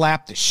to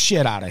slap the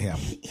shit out of him.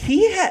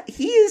 He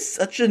is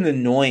such an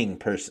annoying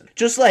person.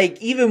 Just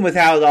even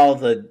without all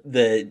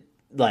the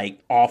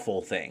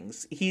awful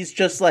things, he's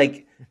just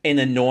an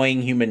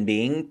annoying human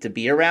being to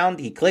be around.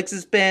 He clicks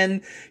his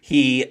pen.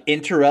 He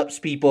interrupts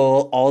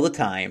people all the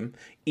time.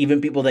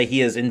 Even people that he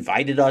has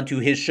invited onto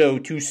his show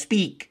to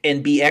speak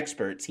and be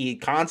experts. He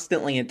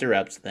constantly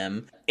interrupts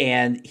them.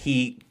 And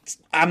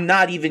I'm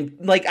not even,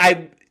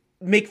 I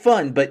make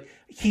fun, but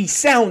he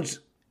sounds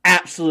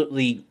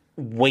absolutely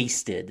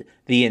wasted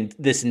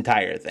this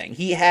entire thing.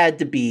 He had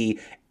to be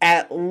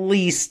at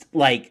least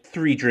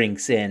 3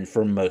 drinks in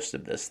for most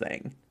of this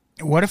thing.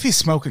 What if he's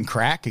smoking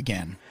crack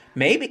again?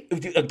 Maybe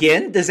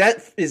again. Is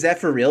that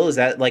for real? Is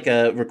that like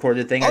a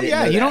recorded thing? Oh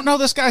yeah, you don't know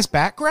this guy's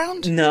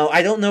background? No,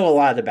 I don't know a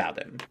lot about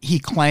him. He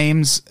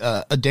claims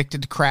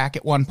addicted to crack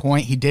at one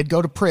point. He did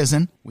go to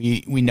prison.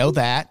 We know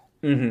that.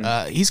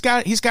 Mm-hmm. He's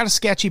got a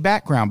sketchy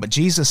background, but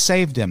Jesus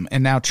saved him,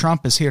 and now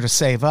Trump is here to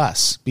save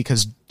us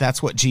because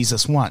that's what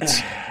Jesus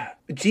wants.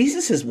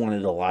 Jesus has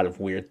wanted a lot of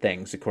weird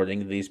things, according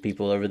to these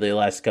people, over the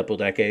last couple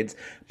decades.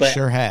 But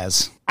sure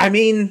has. I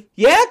mean,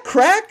 yeah,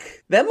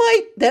 crack. That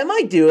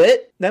might do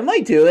it. That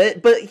might do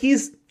it. But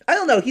I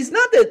don't know. He's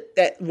not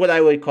at what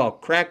I would call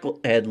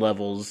crackhead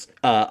levels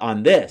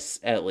on this,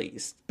 at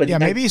least. But yeah,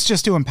 maybe he's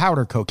just doing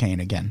powder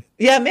cocaine again.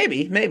 Yeah,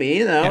 maybe.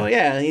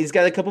 Yeah, he's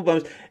got a couple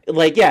bumps.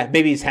 Like, yeah,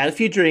 maybe he's had a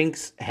few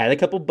drinks, had a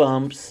couple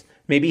bumps.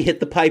 Maybe hit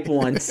the pipe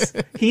once.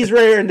 He's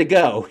raring to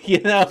go, you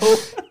know?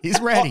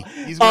 He's ready.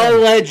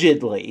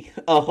 Allegedly,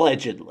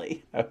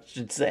 I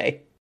should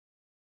say.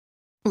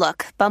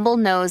 Look, Bumble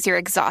knows you're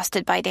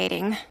exhausted by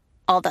dating.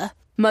 All the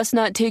must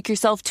not take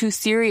yourself too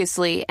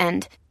seriously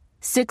and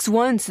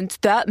 6'1" since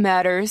that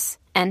matters.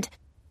 And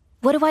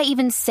what do I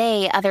even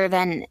say other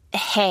than,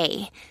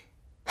 hey?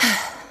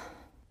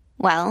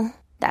 Well,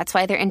 that's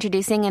why they're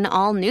introducing an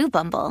all-new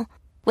Bumble.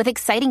 With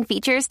exciting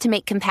features to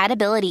make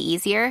compatibility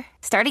easier,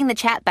 starting the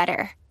chat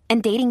better,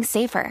 and dating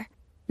safer.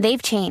 They've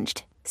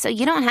changed, so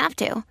you don't have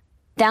to.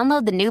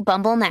 Download the new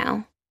Bumble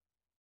now.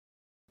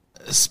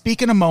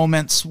 Speaking of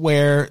moments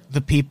where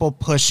the people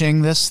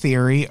pushing this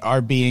theory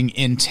are being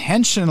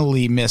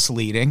intentionally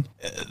misleading,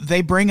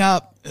 they bring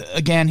up,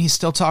 again, he's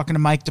still talking to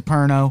Mike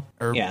DePerno.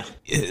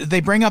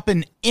 They bring up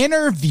an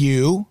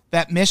interview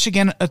that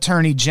Michigan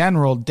Attorney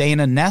General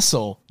Dana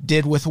Nessel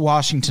did with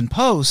Washington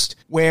Post,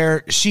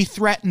 where she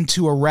threatened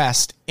to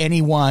arrest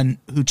anyone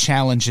who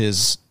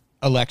challenges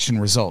election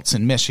results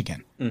in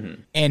Michigan.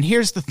 Mm-hmm. And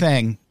here's the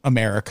thing,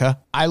 America.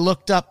 I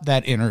looked up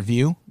that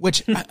interview,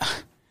 which...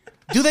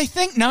 Do they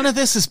think none of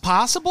this is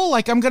possible?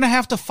 Like, I'm going to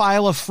have to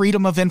file a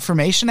Freedom of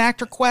Information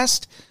Act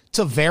request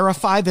to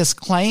verify this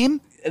claim?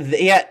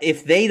 Yeah,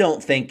 if they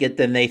don't think it,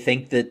 then they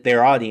think that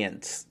their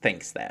audience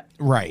thinks that.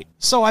 Right.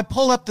 So I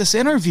pull up this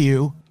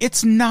interview.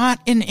 It's not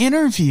an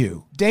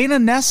interview. Dana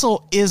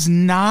Nessel is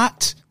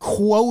not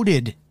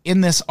quoted in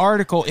this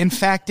article. In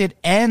fact, it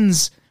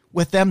ends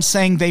with them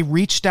saying they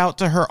reached out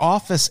to her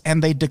office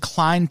and they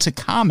declined to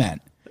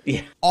comment.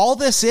 Yeah. All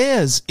this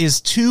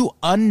is two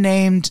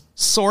unnamed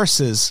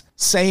sources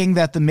saying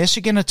that the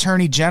Michigan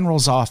Attorney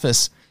General's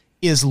office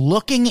is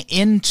looking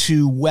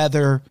into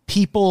whether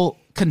people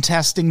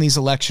contesting these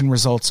election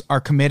results are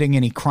committing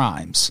any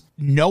crimes.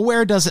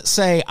 Nowhere does it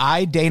say,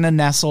 I, Dana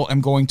Nessel,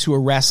 am going to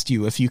arrest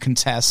you if you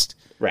contest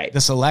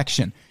this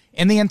election.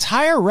 And the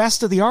entire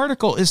rest of the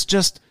article is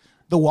just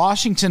the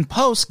Washington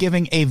Post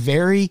giving a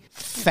very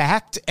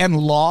fact and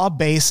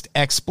law-based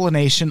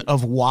explanation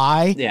of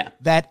why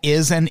that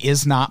is and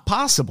is not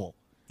possible.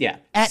 Yeah.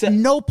 At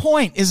no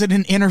point is it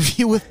an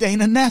interview with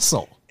Dana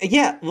Nessel.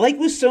 Yeah, like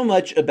with so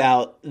much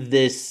about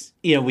this,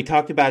 you know, we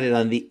talked about it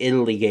on the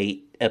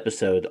Itallygate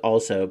episode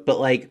also, but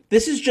like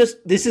this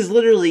is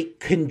literally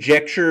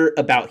conjecture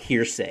about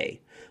hearsay.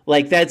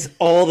 Like that's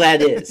all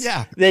that is.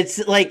 Yeah.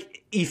 That's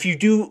like if you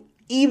do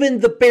even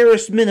the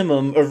barest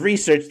minimum of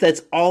research,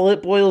 that's all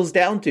it boils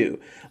down to.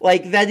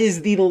 Like, that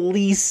is the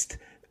least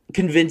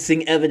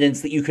convincing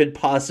evidence that you could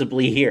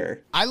possibly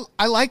hear.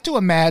 I like to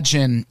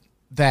imagine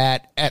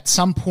that at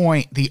some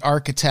point the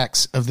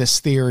architects of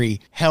this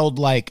theory held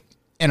like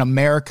an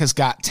America's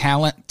Got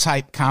Talent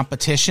type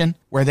competition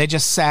where they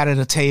just sat at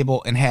a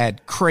table and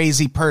had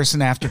crazy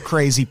person after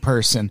crazy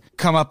person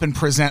come up and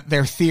present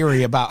their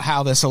theory about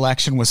how this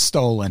election was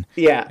stolen.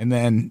 Yeah. And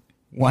then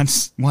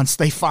once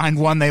they find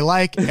one they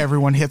like,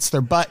 everyone hits their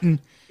button.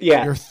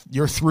 Yeah,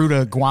 you're through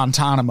to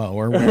Guantanamo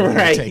or wherever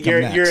they take them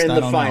next. You're in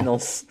the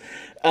finals.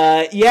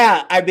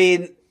 Yeah, I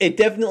mean, it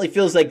definitely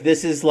feels like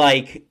this is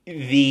like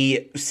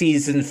the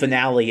season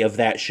finale of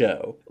that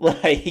show.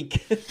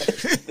 Like,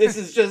 this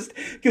is just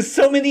because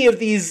so many of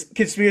these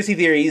conspiracy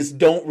theories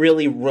don't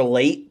really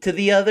relate to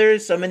the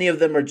others. So many of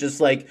them are just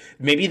like,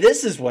 maybe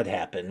this is what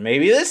happened.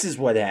 Maybe this is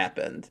what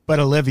happened. But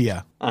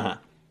Olivia,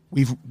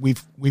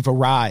 We've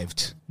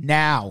arrived.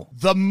 Now,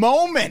 the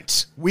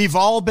moment we've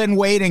all been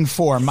waiting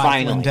for,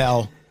 Mike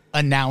Lindell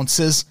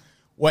announces,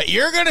 what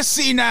you're going to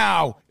see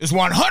now is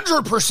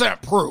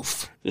 100%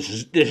 proof.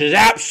 This is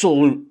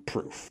absolute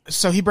proof.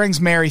 So he brings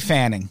Mary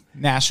Fanning,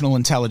 national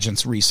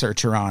intelligence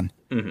researcher, on.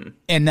 Mm-hmm.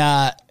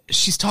 And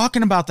she's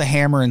talking about the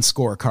hammer and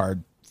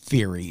scorecard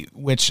theory,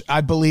 which I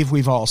believe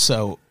we've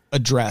also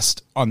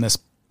addressed on this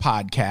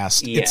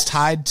podcast. Yes. It's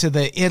tied to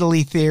the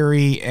Italy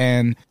theory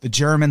and the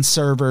German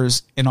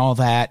servers and all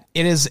that.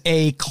 It is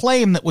a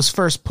claim that was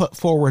first put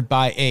forward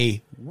by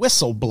a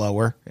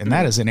whistleblower, and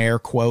that is in air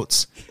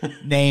quotes,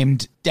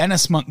 named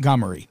Dennis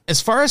Montgomery. As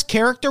far as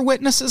character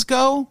witnesses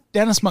go,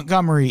 Dennis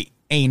Montgomery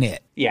ain't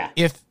it. Yeah.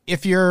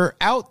 If you're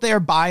out there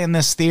buying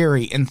this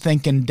theory and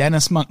thinking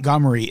Dennis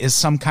Montgomery is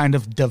some kind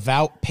of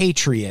devout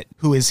patriot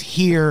who is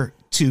here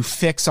to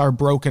fix our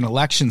broken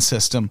election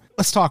system,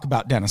 let's talk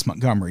about Dennis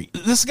Montgomery.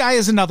 This guy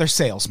is another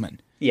salesman.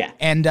 Yeah.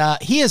 And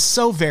he is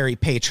so very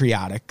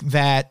patriotic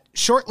that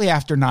shortly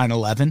after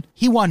 9/11,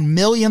 he won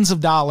millions of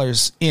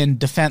dollars in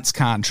defense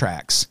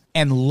contracts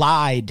and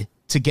lied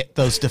to get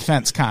those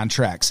defense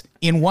contracts.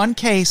 In one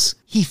case,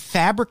 he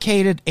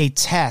fabricated a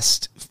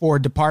test for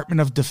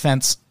Department of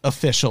Defense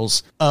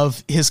officials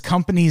of his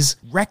company's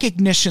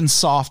recognition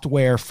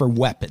software for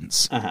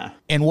weapons.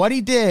 And what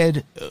he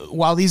did,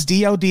 while these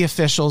DOD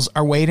officials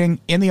are waiting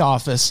in the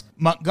office,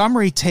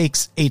 Montgomery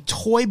takes a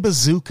toy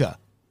bazooka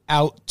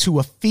out to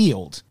a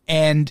field,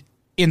 and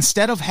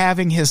instead of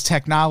having his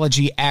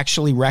technology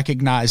actually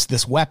recognize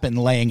this weapon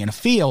laying in a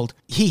field,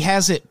 he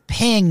has it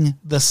ping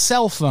the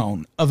cell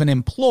phone of an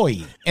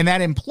employee. And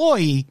that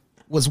employee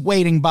was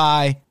waiting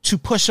by to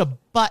push a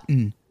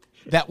button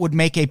that would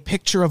make a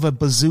picture of a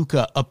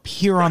bazooka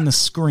appear on the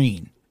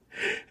screen.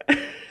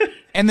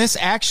 And this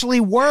actually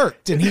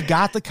worked, and he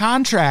got the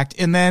contract.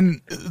 And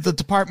then the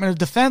Department of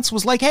Defense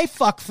was like, hey,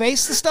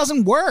 fuckface, this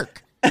doesn't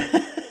work.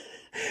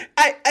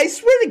 I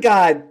swear to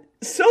God,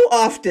 so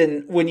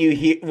often when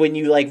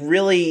you like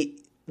really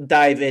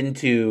dive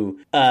into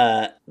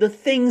the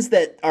things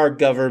that our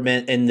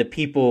government and the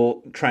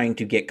people trying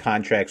to get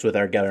contracts with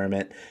our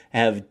government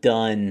have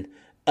done,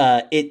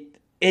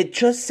 it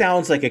just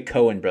sounds like a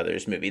Coen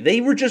Brothers movie.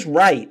 They were just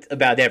right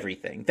about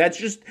everything.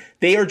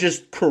 They are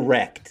just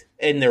correct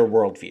in their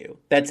worldview.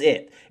 That's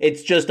it.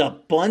 It's just a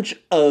bunch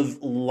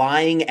of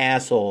lying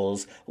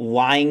assholes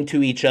lying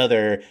to each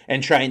other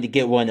and trying to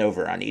get one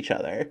over on each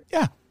other.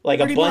 Yeah. Like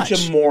a bunch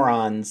of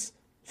morons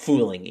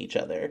fooling each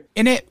other.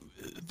 And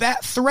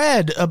that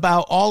thread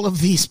about all of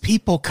these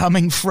people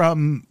coming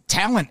from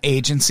talent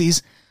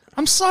agencies,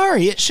 I'm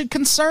sorry, it should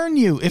concern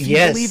you if you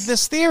believe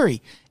this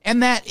theory.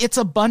 And that it's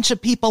a bunch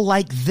of people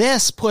like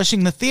this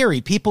pushing the theory,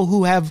 people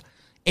who have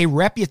a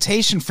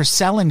reputation for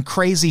selling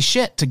crazy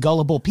shit to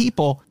gullible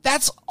people.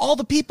 That's all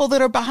the people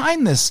that are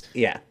behind this.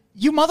 Yeah.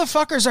 You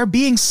motherfuckers are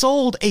being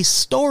sold a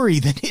story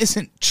that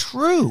isn't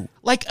true.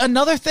 Like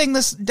another thing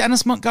this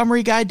Dennis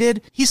Montgomery guy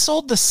did, he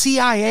sold the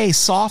CIA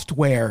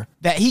software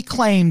that he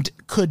claimed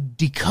could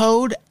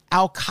decode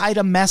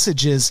Al-Qaeda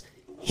messages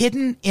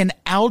hidden in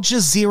Al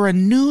Jazeera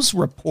news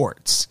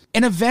reports.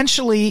 And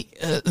eventually,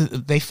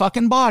 they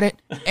fucking bought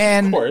it.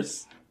 And of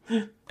course.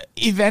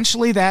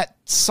 Eventually that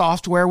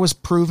software was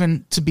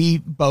proven to be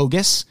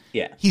bogus.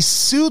 Yeah. He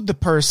sued the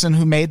person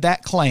who made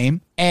that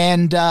claim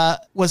and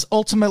was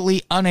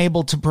ultimately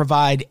unable to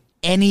provide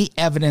any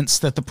evidence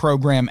that the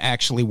program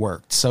actually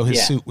worked. So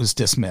his suit was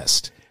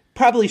dismissed.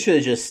 Probably should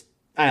have just,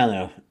 I don't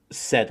know,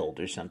 settled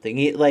or something.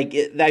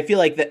 I feel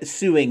like that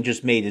suing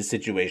just made his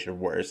situation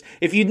worse.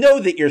 If you know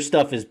that your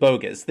stuff is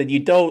bogus, then you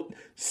don't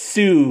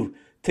sue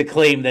to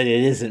claim that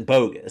it isn't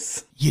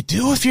bogus. You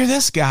do if you're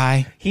this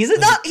guy. He's an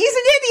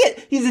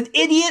idiot. He's an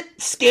idiot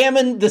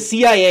scamming the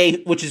CIA,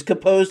 which is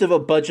composed of a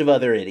bunch of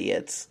other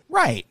idiots.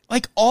 Right.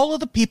 Like all of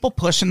the people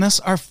pushing this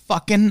are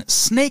fucking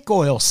snake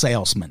oil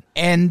salesmen.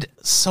 And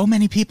so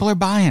many people are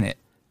buying it.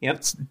 Yep.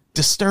 It's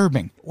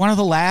disturbing. One of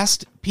the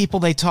last people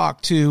they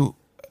talked to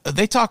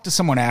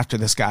someone after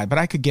this guy, but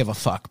I could give a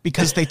fuck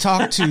because they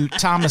talked to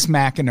Thomas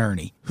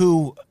McInerney,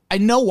 who I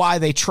know why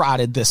they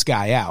trotted this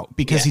guy out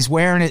because he's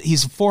wearing it.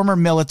 He's a former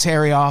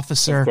military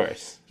officer. Of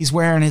course. He's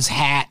wearing his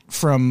hat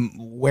from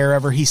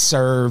wherever he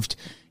served.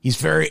 He's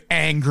very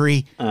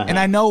angry. And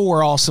I know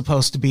we're all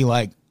supposed to be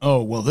like,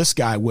 oh, well, this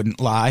guy wouldn't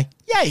lie.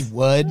 Yeah, he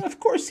would. Of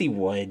course he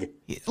would.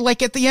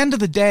 Like at the end of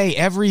the day,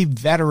 every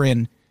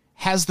veteran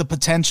has the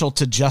potential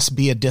to just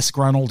be a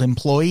disgruntled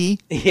employee.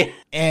 Yeah.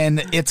 And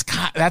that's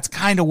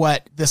kind of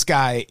what this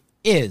guy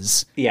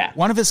is. Yeah.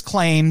 One of his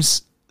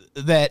claims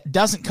that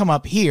doesn't come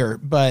up here,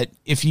 but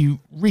if you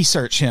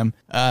research him,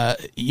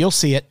 you'll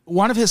see it.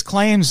 One of his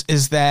claims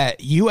is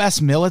that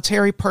U.S.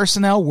 military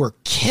personnel were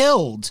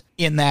killed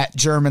in that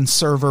German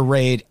server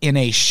raid in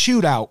a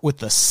shootout with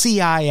the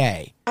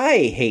CIA.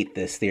 I hate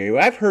this theory.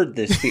 I've heard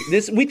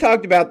this. We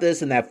talked about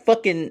this in that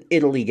fucking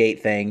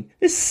Italy-gate thing.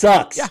 This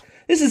sucks. Yeah.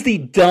 This is the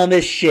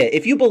dumbest shit.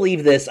 If you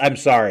believe this, I'm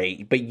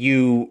sorry, but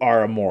you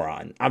are a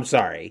moron. I'm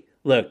sorry.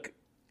 Look,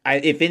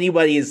 if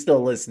anybody is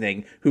still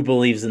listening who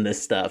believes in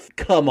this stuff,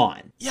 come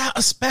on. Yeah,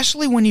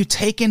 especially when you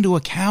take into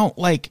account,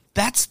 like,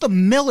 that's the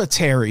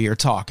military you're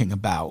talking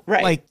about.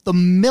 Right. Like, the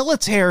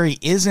military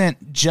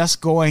isn't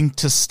just going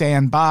to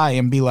stand by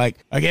and be like,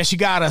 I guess you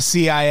got us,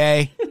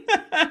 CIA.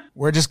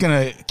 We're just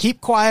going to keep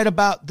quiet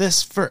about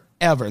this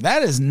forever.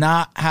 That is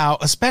not how,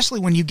 especially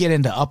when you get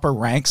into upper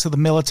ranks of the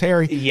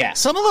military. Yeah.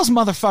 Some of those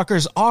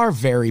motherfuckers are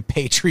very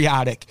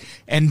patriotic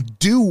and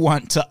do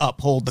want to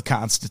uphold the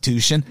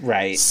Constitution.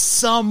 Right.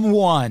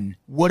 Someone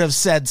would have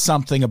said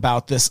something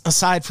about this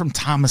aside from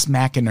Thomas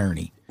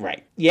McInerney.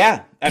 Right.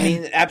 Yeah. I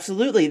mean,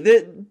 absolutely.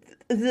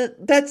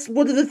 That's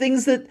one of the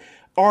things that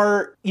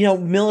our,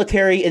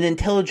 military and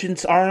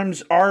intelligence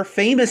arms are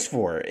famous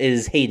for,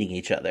 is hating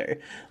each other.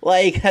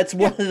 Like, that's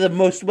one of the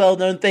most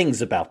well-known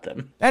things about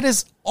them. That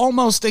is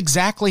almost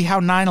exactly how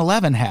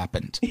 9/11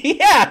 happened.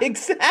 Yeah,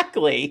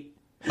 exactly.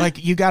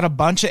 Like, you got a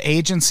bunch of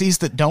agencies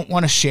that don't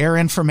want to share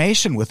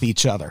information with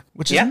each other,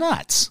 which is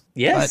nuts.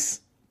 Yes.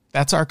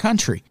 That's our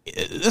country.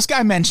 This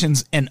guy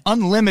mentions an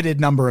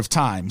unlimited number of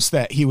times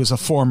that he was a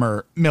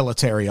former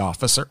military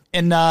officer.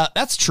 And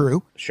that's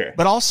true. Sure.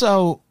 But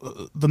also,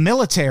 the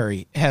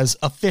military has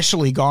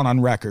officially gone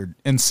on record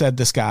and said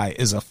this guy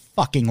is a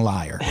fucking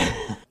liar.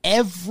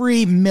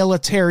 Every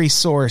military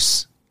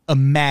source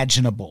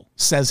imaginable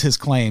says his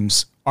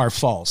claims are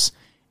false.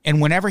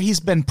 And whenever he's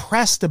been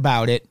pressed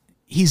about it,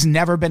 he's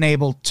never been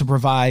able to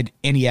provide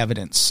any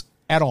evidence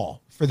at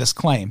all for this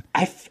claim.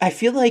 I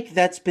feel like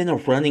that's been a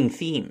running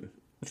theme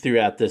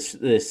throughout this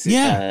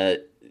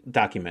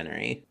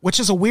documentary. Which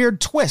is a weird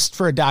twist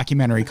for a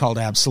documentary called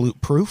Absolute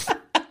Proof.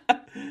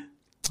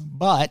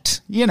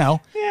 But,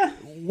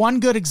 one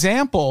good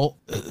example,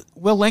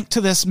 we'll link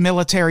to this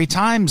Military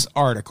Times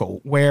article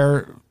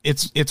where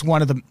it's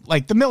one of the,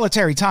 like, the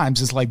Military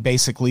Times is like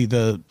basically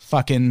the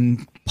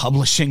fucking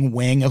publishing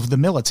wing of the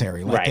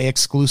military. Like, they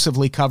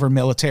exclusively cover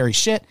military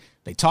shit.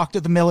 They talk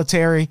to the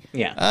military.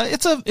 Yeah.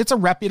 It's a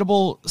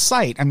reputable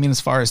site. I mean,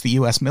 as far as the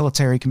U.S.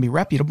 military can be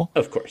reputable.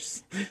 Of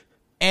course.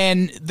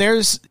 And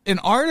there's an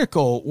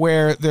article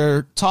where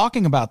they're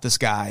talking about this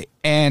guy,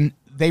 and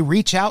they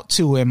reach out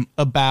to him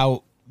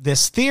about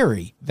this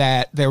theory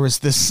that there was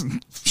this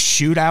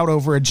shootout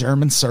over a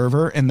German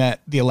server and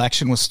that the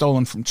election was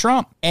stolen from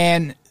Trump.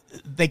 And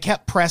they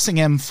kept pressing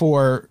him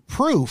for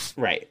proof.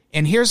 Right.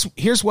 And here's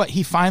what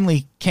he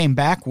finally came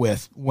back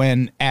with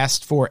when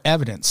asked for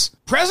evidence.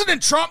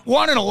 President Trump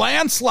won in a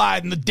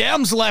landslide, and the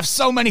Dems left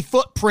so many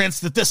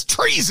footprints that this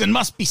treason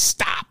must be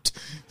stopped.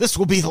 This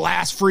will be the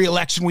last free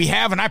election we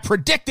have, and I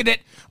predicted it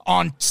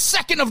on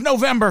 2nd of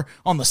November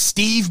on the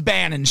Steve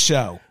Bannon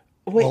Show.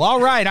 Wait. Well, all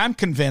right, I'm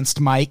convinced,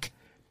 Mike.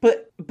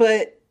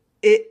 But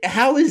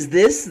how is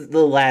this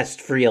the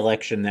last free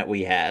election that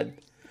we had?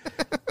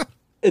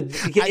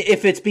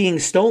 If it's being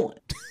stolen.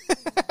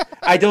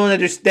 I don't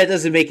understand. That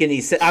doesn't make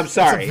any sense. I'm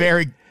sorry.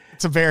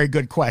 It's a very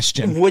good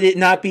question. Would it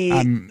not be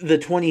the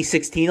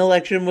 2016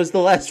 election was the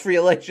last free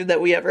election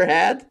that we ever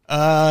had?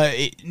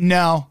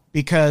 No,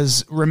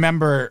 because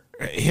remember,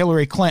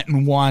 Hillary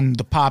Clinton won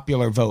the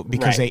popular vote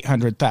because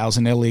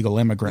 800,000 illegal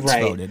immigrants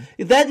voted.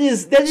 That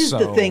is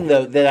the thing,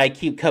 though, that I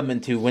keep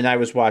coming to when I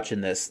was watching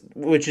this,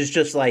 which is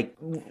just like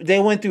they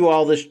went through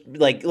all this.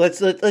 Like,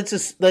 let's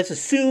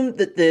assume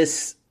that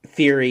this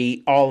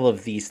theory, all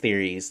of these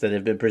theories that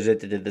have been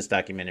presented in this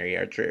documentary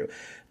are true.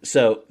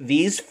 So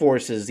these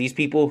forces, these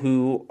people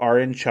who are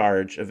in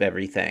charge of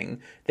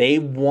everything, they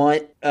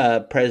want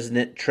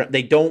President Trump.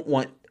 They don't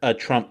want a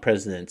Trump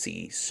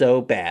presidency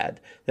so bad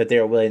that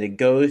they're willing to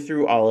go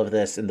through all of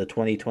this in the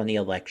 2020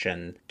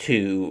 election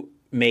to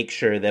make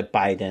sure that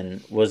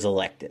Biden was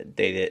elected.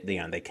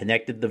 They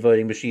connected the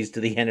voting machines to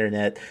the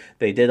internet.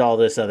 They did all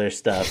this other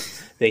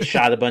stuff. They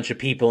shot a bunch of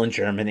people in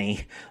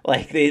Germany.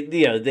 Like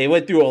they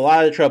went through a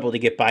lot of trouble to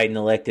get Biden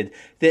elected.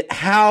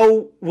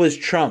 How was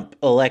Trump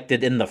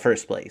elected in the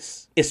first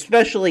place?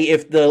 Especially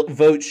if the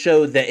vote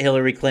showed that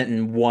Hillary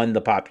Clinton won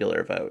the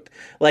popular vote.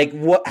 Like,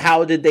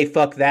 how did they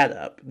fuck that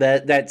up?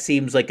 That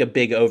seems like a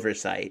big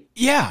oversight.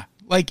 Yeah,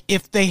 like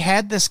if they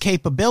had this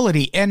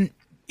capability. And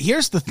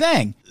here's the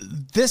thing.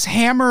 This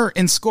hammer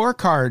and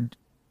scorecard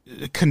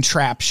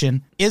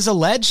contraption is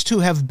alleged to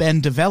have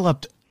been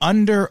developed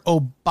under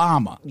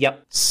Obama.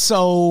 Yep.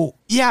 So,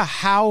 yeah,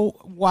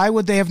 why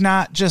would they have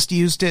not just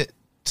used it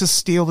to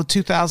steal the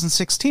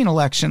 2016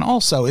 election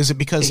also? Is it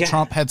because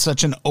Trump had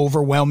such an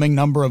overwhelming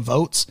number of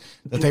votes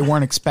that they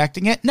weren't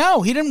expecting it?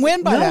 No, he didn't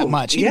win by that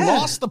much. He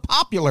lost the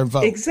popular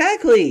vote.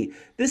 Exactly.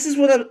 This is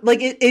what I'm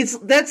like.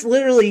 That's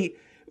literally.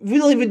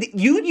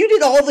 You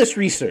did all this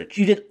research.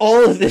 You did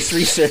all of this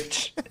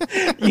research.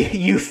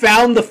 you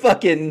found the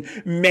fucking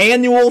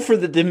manual for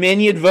the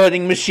Dominion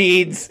voting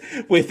machines.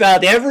 We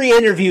found every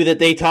interview that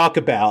they talk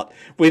about.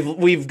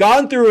 We've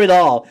gone through it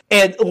all.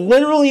 And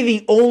literally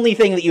the only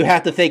thing that you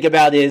have to think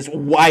about is,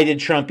 why did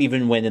Trump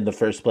even win in the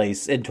first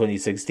place in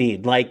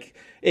 2016? Like,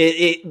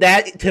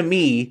 that to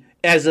me,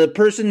 as a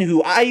person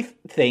who I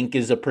think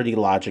is a pretty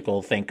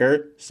logical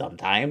thinker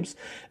sometimes,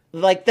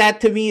 like,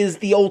 that to me is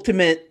the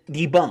ultimate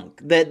debunk,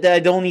 that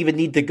I don't even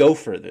need to go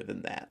further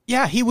than that.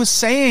 Yeah, he was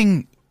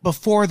saying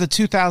before the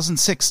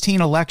 2016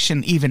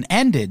 election even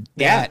ended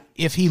that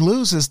if he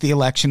loses, the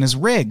election is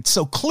rigged.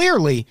 So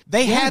clearly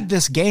they had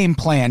this game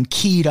plan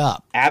keyed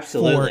up.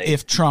 Absolutely. For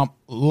if Trump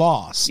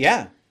lost.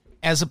 Yeah.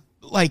 As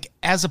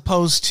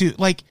opposed to,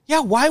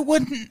 why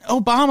wouldn't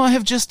Obama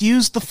have just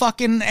used the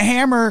fucking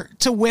hammer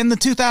to win the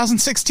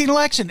 2016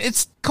 election?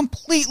 It's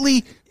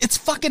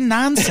fucking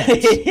nonsense.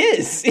 It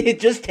is.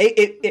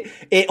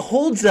 It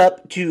holds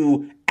up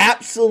to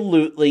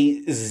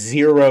absolutely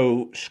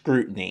zero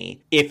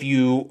scrutiny if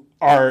you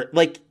are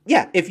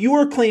if you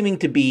are claiming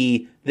to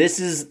be this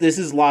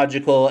is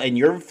logical and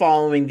you're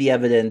following the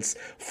evidence,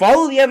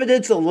 follow the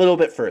evidence a little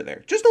bit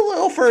further, just a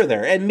little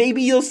further, and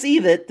maybe you'll see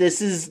that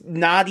this is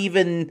not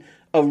even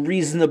a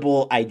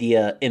reasonable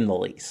idea in the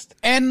least.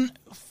 And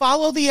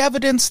follow the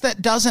evidence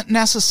that doesn't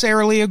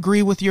necessarily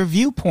agree with your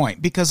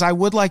viewpoint, because I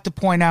would like to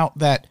point out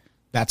that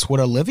that's what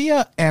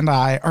Olivia and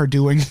I are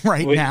doing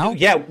now.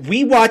 Yeah,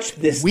 we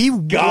watched this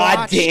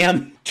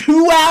goddamn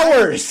 2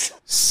 hours.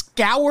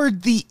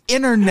 Scoured the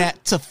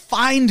internet to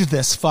find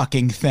this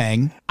fucking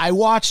thing. I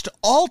watched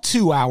all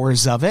 2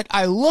 hours of it.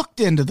 I looked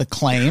into the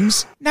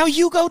claims. Now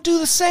you go do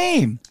the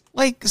same.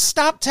 Like,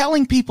 stop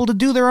telling people to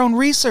do their own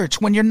research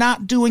when you're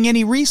not doing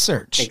any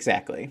research.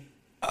 Exactly.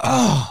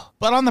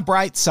 But on the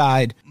bright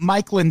side,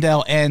 Mike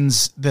Lindell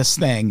ends this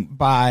thing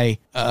by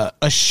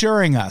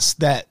assuring us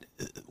that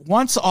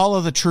once all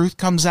of the truth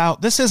comes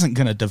out, this isn't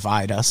going to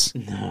divide us.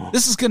 No.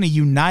 This is going to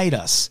unite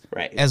us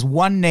as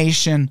one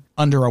nation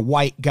under a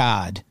white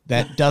God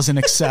that doesn't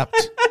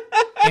accept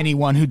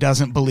anyone who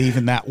doesn't believe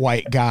in that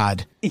white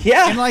God.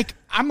 Yeah. And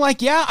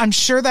I'm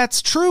sure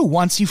that's true.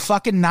 Once you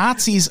fucking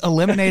Nazis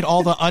eliminate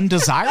all the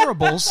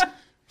undesirables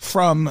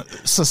from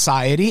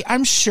society,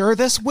 I'm sure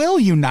this will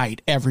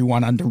unite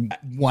everyone under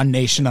one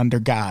nation under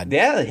God.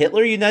 Yeah,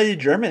 Hitler united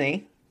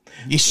Germany.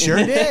 You sure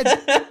did.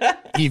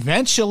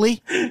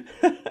 Eventually. And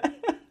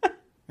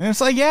it's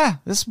like, yeah,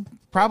 this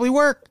probably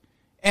worked.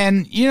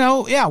 And,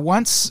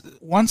 once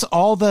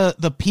all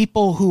the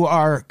people who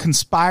are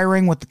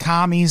conspiring with the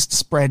commies to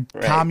spread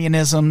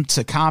communism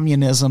to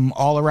communism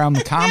all around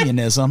the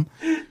communism,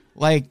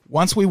 like,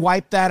 once we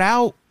wipe that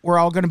out, we're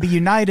all going to be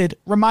united.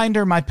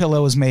 Reminder, my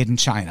pillow is made in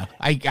China.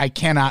 I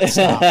cannot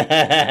stop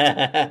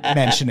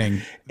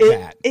mentioning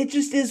that. It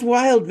just is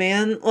wild,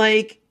 man.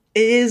 Like,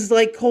 it is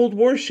like Cold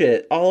War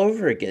shit all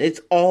over again. It's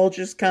all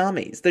just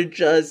commies. They're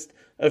just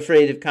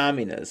afraid of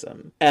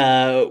communism,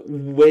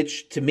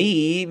 which to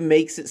me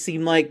makes it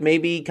seem like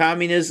maybe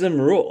communism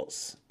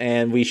rules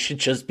and we should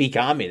just be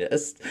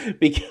communist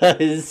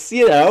because,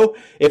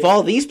 if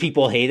all these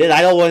people hate it,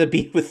 I don't want to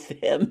be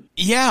with them.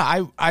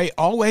 Yeah, I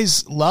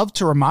always love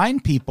to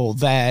remind people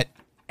that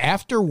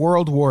after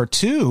World War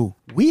II,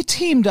 we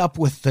teamed up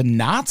with the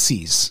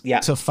Nazis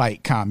to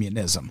fight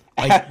communism.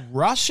 Like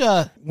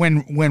Russia,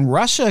 when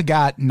Russia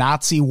got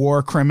Nazi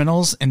war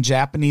criminals and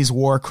Japanese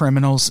war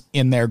criminals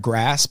in their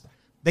grasp,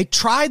 they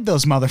tried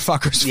those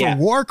motherfuckers for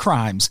war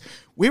crimes.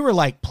 We were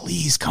like,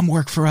 please come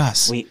work for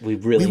us. We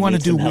really want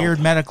to do help. weird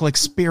medical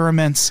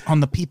experiments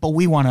on the people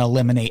we want to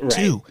eliminate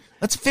too.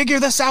 Let's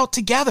figure this out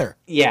together.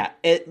 Yeah.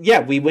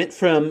 We went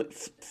from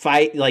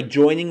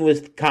joining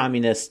with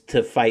communists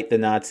to fight the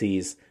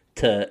Nazis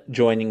to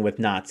joining with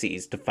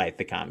Nazis to fight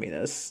the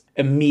communists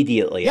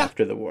immediately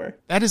after the war.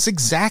 That is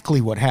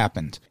exactly what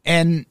happened.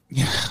 And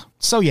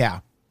so,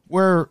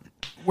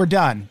 we're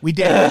done. We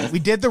did it. We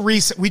did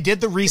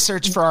the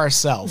research for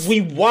ourselves.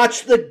 We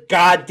watched the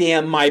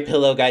goddamn My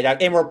Pillow Guy doc,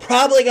 and we're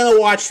probably going to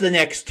watch the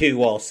next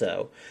two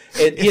also.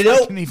 And,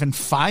 I can even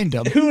find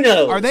them. Who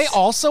knows? Are they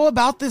also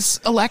about this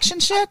election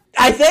shit?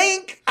 I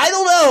think. I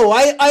don't know.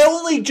 I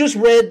only just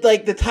read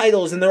the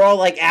titles, and they're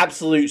all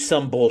absolute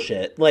some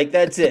bullshit.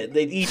 That's it.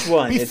 Each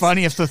one. It'd be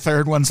funny if the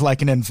third one's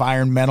like an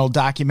environmental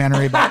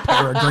documentary about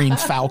peregrine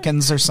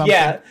falcons or something.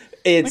 Yeah.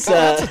 It's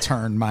that's a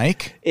turn,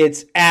 Mike.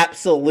 It's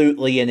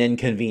absolutely an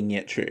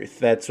inconvenient truth.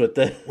 That's what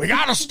we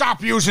gotta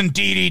stop using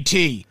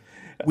DDT.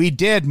 We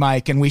did,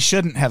 Mike, and we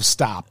shouldn't have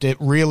stopped. It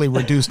really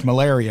reduced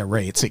malaria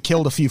rates. It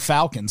killed a few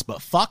falcons, but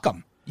fuck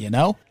them,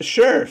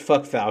 Sure,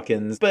 fuck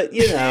falcons, but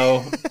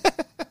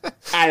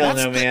I don't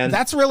know, man.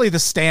 That's really the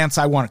stance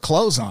I want to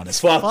close on. Is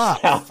fuck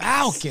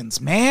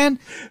falcons, man.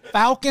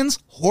 Falcons,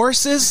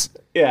 horses.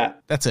 Yeah,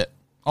 that's it.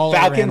 All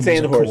falcons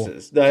and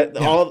horses.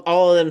 Cool.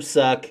 All of them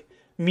suck.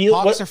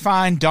 Hawks are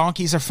fine.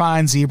 Donkeys are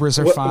fine. Zebras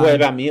are fine. What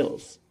about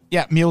mules?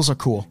 Yeah, mules are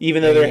cool.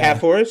 Even though they're half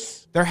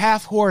horse? They're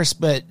half horse,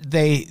 but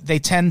they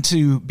tend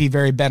to be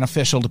very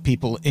beneficial to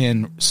people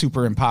in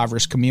super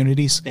impoverished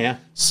communities. Yeah.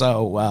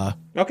 So,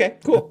 okay,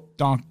 cool.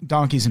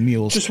 Donkeys and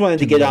mules. Just wanted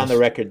to get on the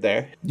record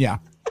there. Yeah.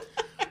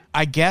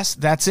 I guess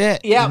that's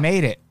it. Yeah. We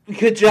made it.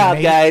 Good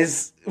job,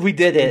 guys. We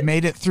did it. We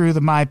made it through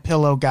the My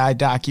Pillow Guy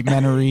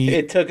documentary.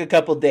 It took a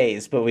couple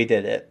days, but we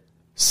did it.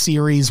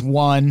 Series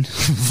 1,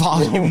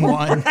 Volume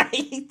 1.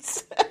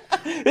 Right.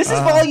 This is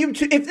Volume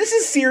 2. If this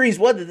is Series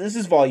 1, then this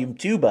is Volume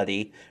 2,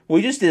 buddy.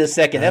 We just did a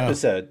second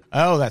episode.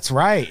 Oh, that's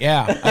right.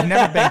 Yeah. I've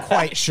never been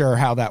quite sure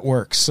how that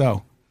works,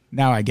 so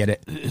now I get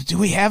it. Do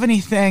we have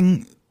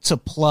anything to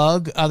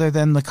plug other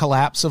than the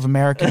collapse of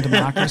American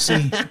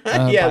democracy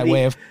by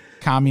way of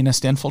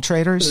communist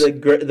infiltrators?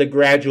 The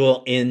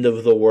gradual end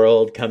of the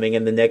world coming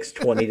in the next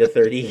 20 to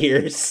 30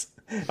 years.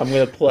 I'm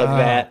going to plug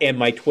that and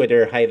my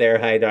Twitter, Hi There,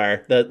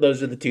 Haidar.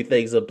 Those are the two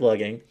things I'm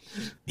plugging.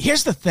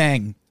 Here's the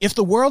thing. If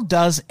the world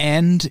does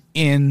end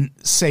in,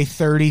 say,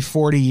 30,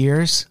 40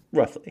 years.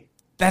 Roughly.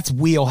 That's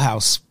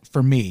wheelhouse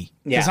for me.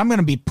 Because I'm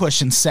going to be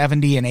pushing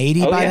 70 and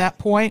 80 by that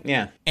point.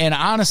 Yeah. And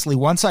honestly,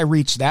 once I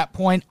reach that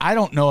point, I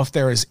don't know if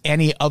there is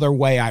any other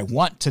way I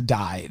want to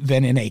die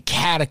than in a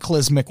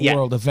cataclysmic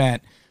world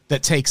event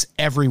that takes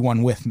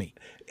everyone with me.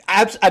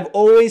 I've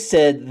always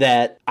said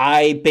that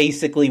I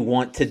basically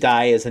want to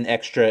die as an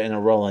extra in a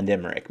Roland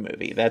Emmerich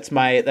movie. That's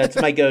my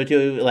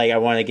go-to. I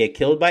want to get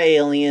killed by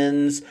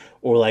aliens,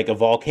 or a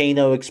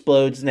volcano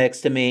explodes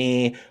next to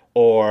me,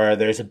 or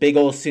there's a big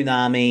old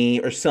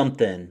tsunami or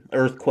something,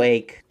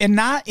 earthquake. And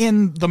not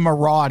in the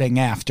marauding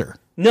after.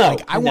 No.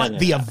 I want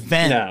the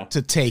event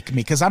to take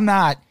me, because I'm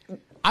not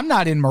I'm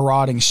not in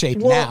marauding shape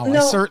now. no.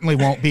 I certainly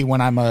won't be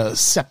when I'm a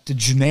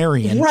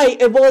septuagenarian.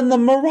 Right. Well, and the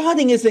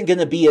marauding isn't going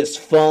to be as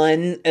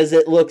fun as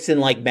it looks in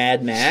like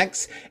Mad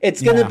Max.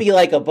 It's going to be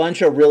like a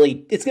bunch of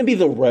it's going to be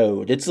The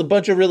Road. It's a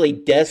bunch of really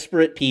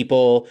desperate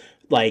people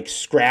like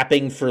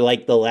scrapping for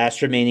like the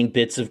last remaining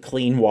bits of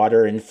clean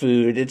water and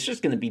food. It's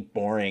just going to be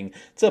boring.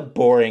 It's a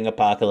boring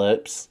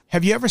apocalypse.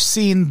 Have you ever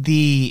seen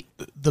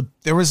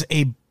there was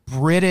a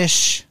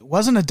British, it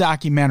wasn't a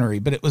documentary,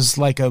 but it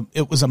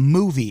was a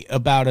movie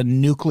about a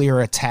nuclear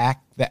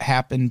attack that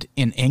happened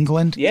in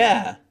England.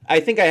 Yeah. I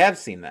think I have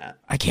seen that.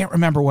 I can't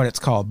remember what it's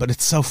called, but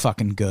it's so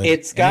fucking good.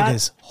 It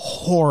is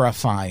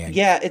horrifying.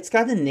 Yeah, it's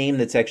got a name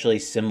that's actually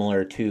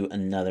similar to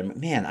another.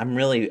 Man, I'm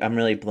really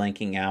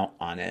blanking out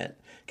on it.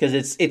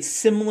 Because it's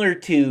similar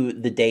to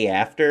The Day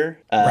After,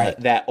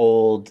 that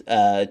old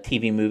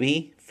TV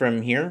movie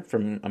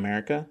from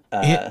America.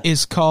 It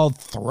is called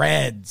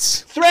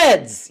Threads.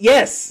 Threads!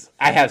 Yes!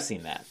 I have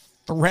seen that.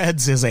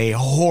 Threads is a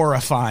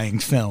horrifying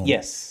film.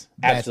 Yes,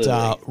 absolutely.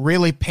 That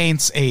really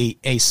paints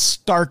a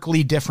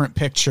starkly different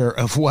picture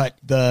of what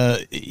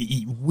the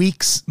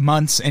weeks,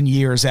 months, and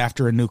years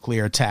after a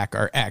nuclear attack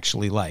are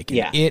actually like.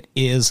 Yeah. It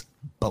is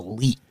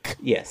bleak.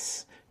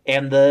 Yes.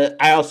 And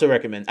I also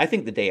recommend, I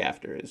think The Day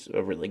After is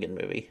a really good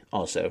movie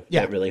also.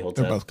 Yeah, that really holds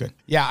they're up. both good.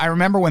 Yeah, I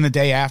remember when The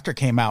Day After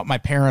came out, my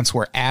parents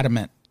were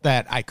adamant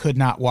that I could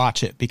not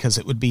watch it because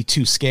it would be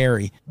too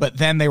scary. But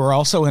then they were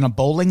also in a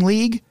bowling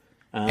league,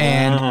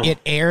 and it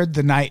aired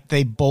the night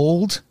they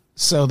bowled.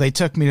 So they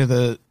took me to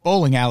the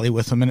bowling alley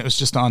with them, and it was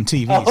just on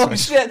TV. Oh,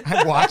 shit.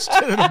 I watched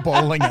it in a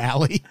bowling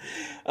alley.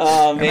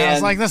 Oh, man. And I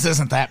was like, this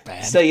isn't that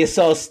bad. So you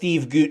saw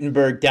Steve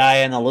Guttenberg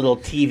die on a little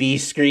TV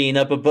screen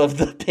up above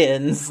the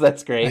pins.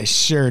 That's great. I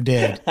sure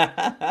did.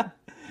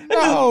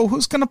 No,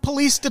 who's going to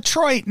police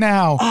Detroit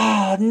now?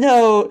 Oh,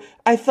 no.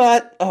 I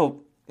thought,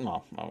 well,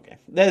 okay.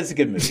 That is a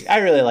good movie. I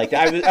really liked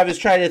it. I was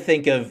trying to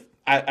think of,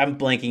 I'm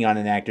blanking on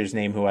an actor's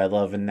name who I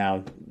love, and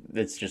now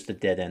it's just a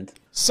dead end.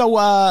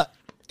 So,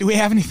 do we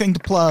have anything to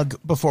plug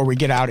before we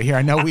get out of here?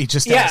 I know we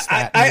just asked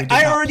that.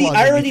 I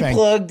already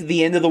plugged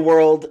The End of the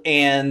World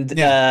and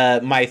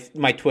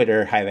my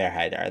Twitter. Hi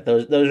there.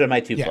 Those are my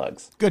two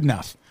plugs. Good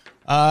enough.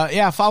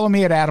 Follow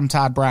me at Adam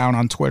Todd Brown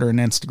on Twitter and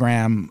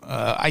Instagram.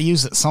 I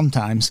use it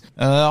sometimes.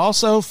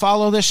 Also,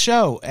 follow this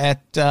show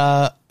at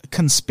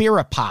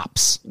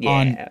Conspirapops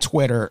on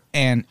Twitter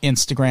and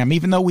Instagram.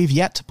 Even though we've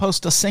yet to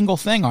post a single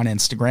thing on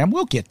Instagram,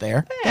 we'll get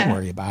there. Don't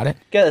worry about it.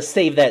 Gotta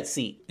save that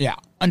seat. Yeah.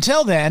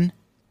 Until then,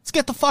 let's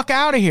get the fuck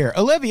out of here.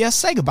 Olivia,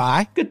 say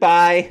goodbye.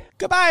 Goodbye.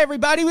 Goodbye,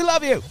 everybody. We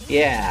love you.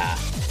 Yeah.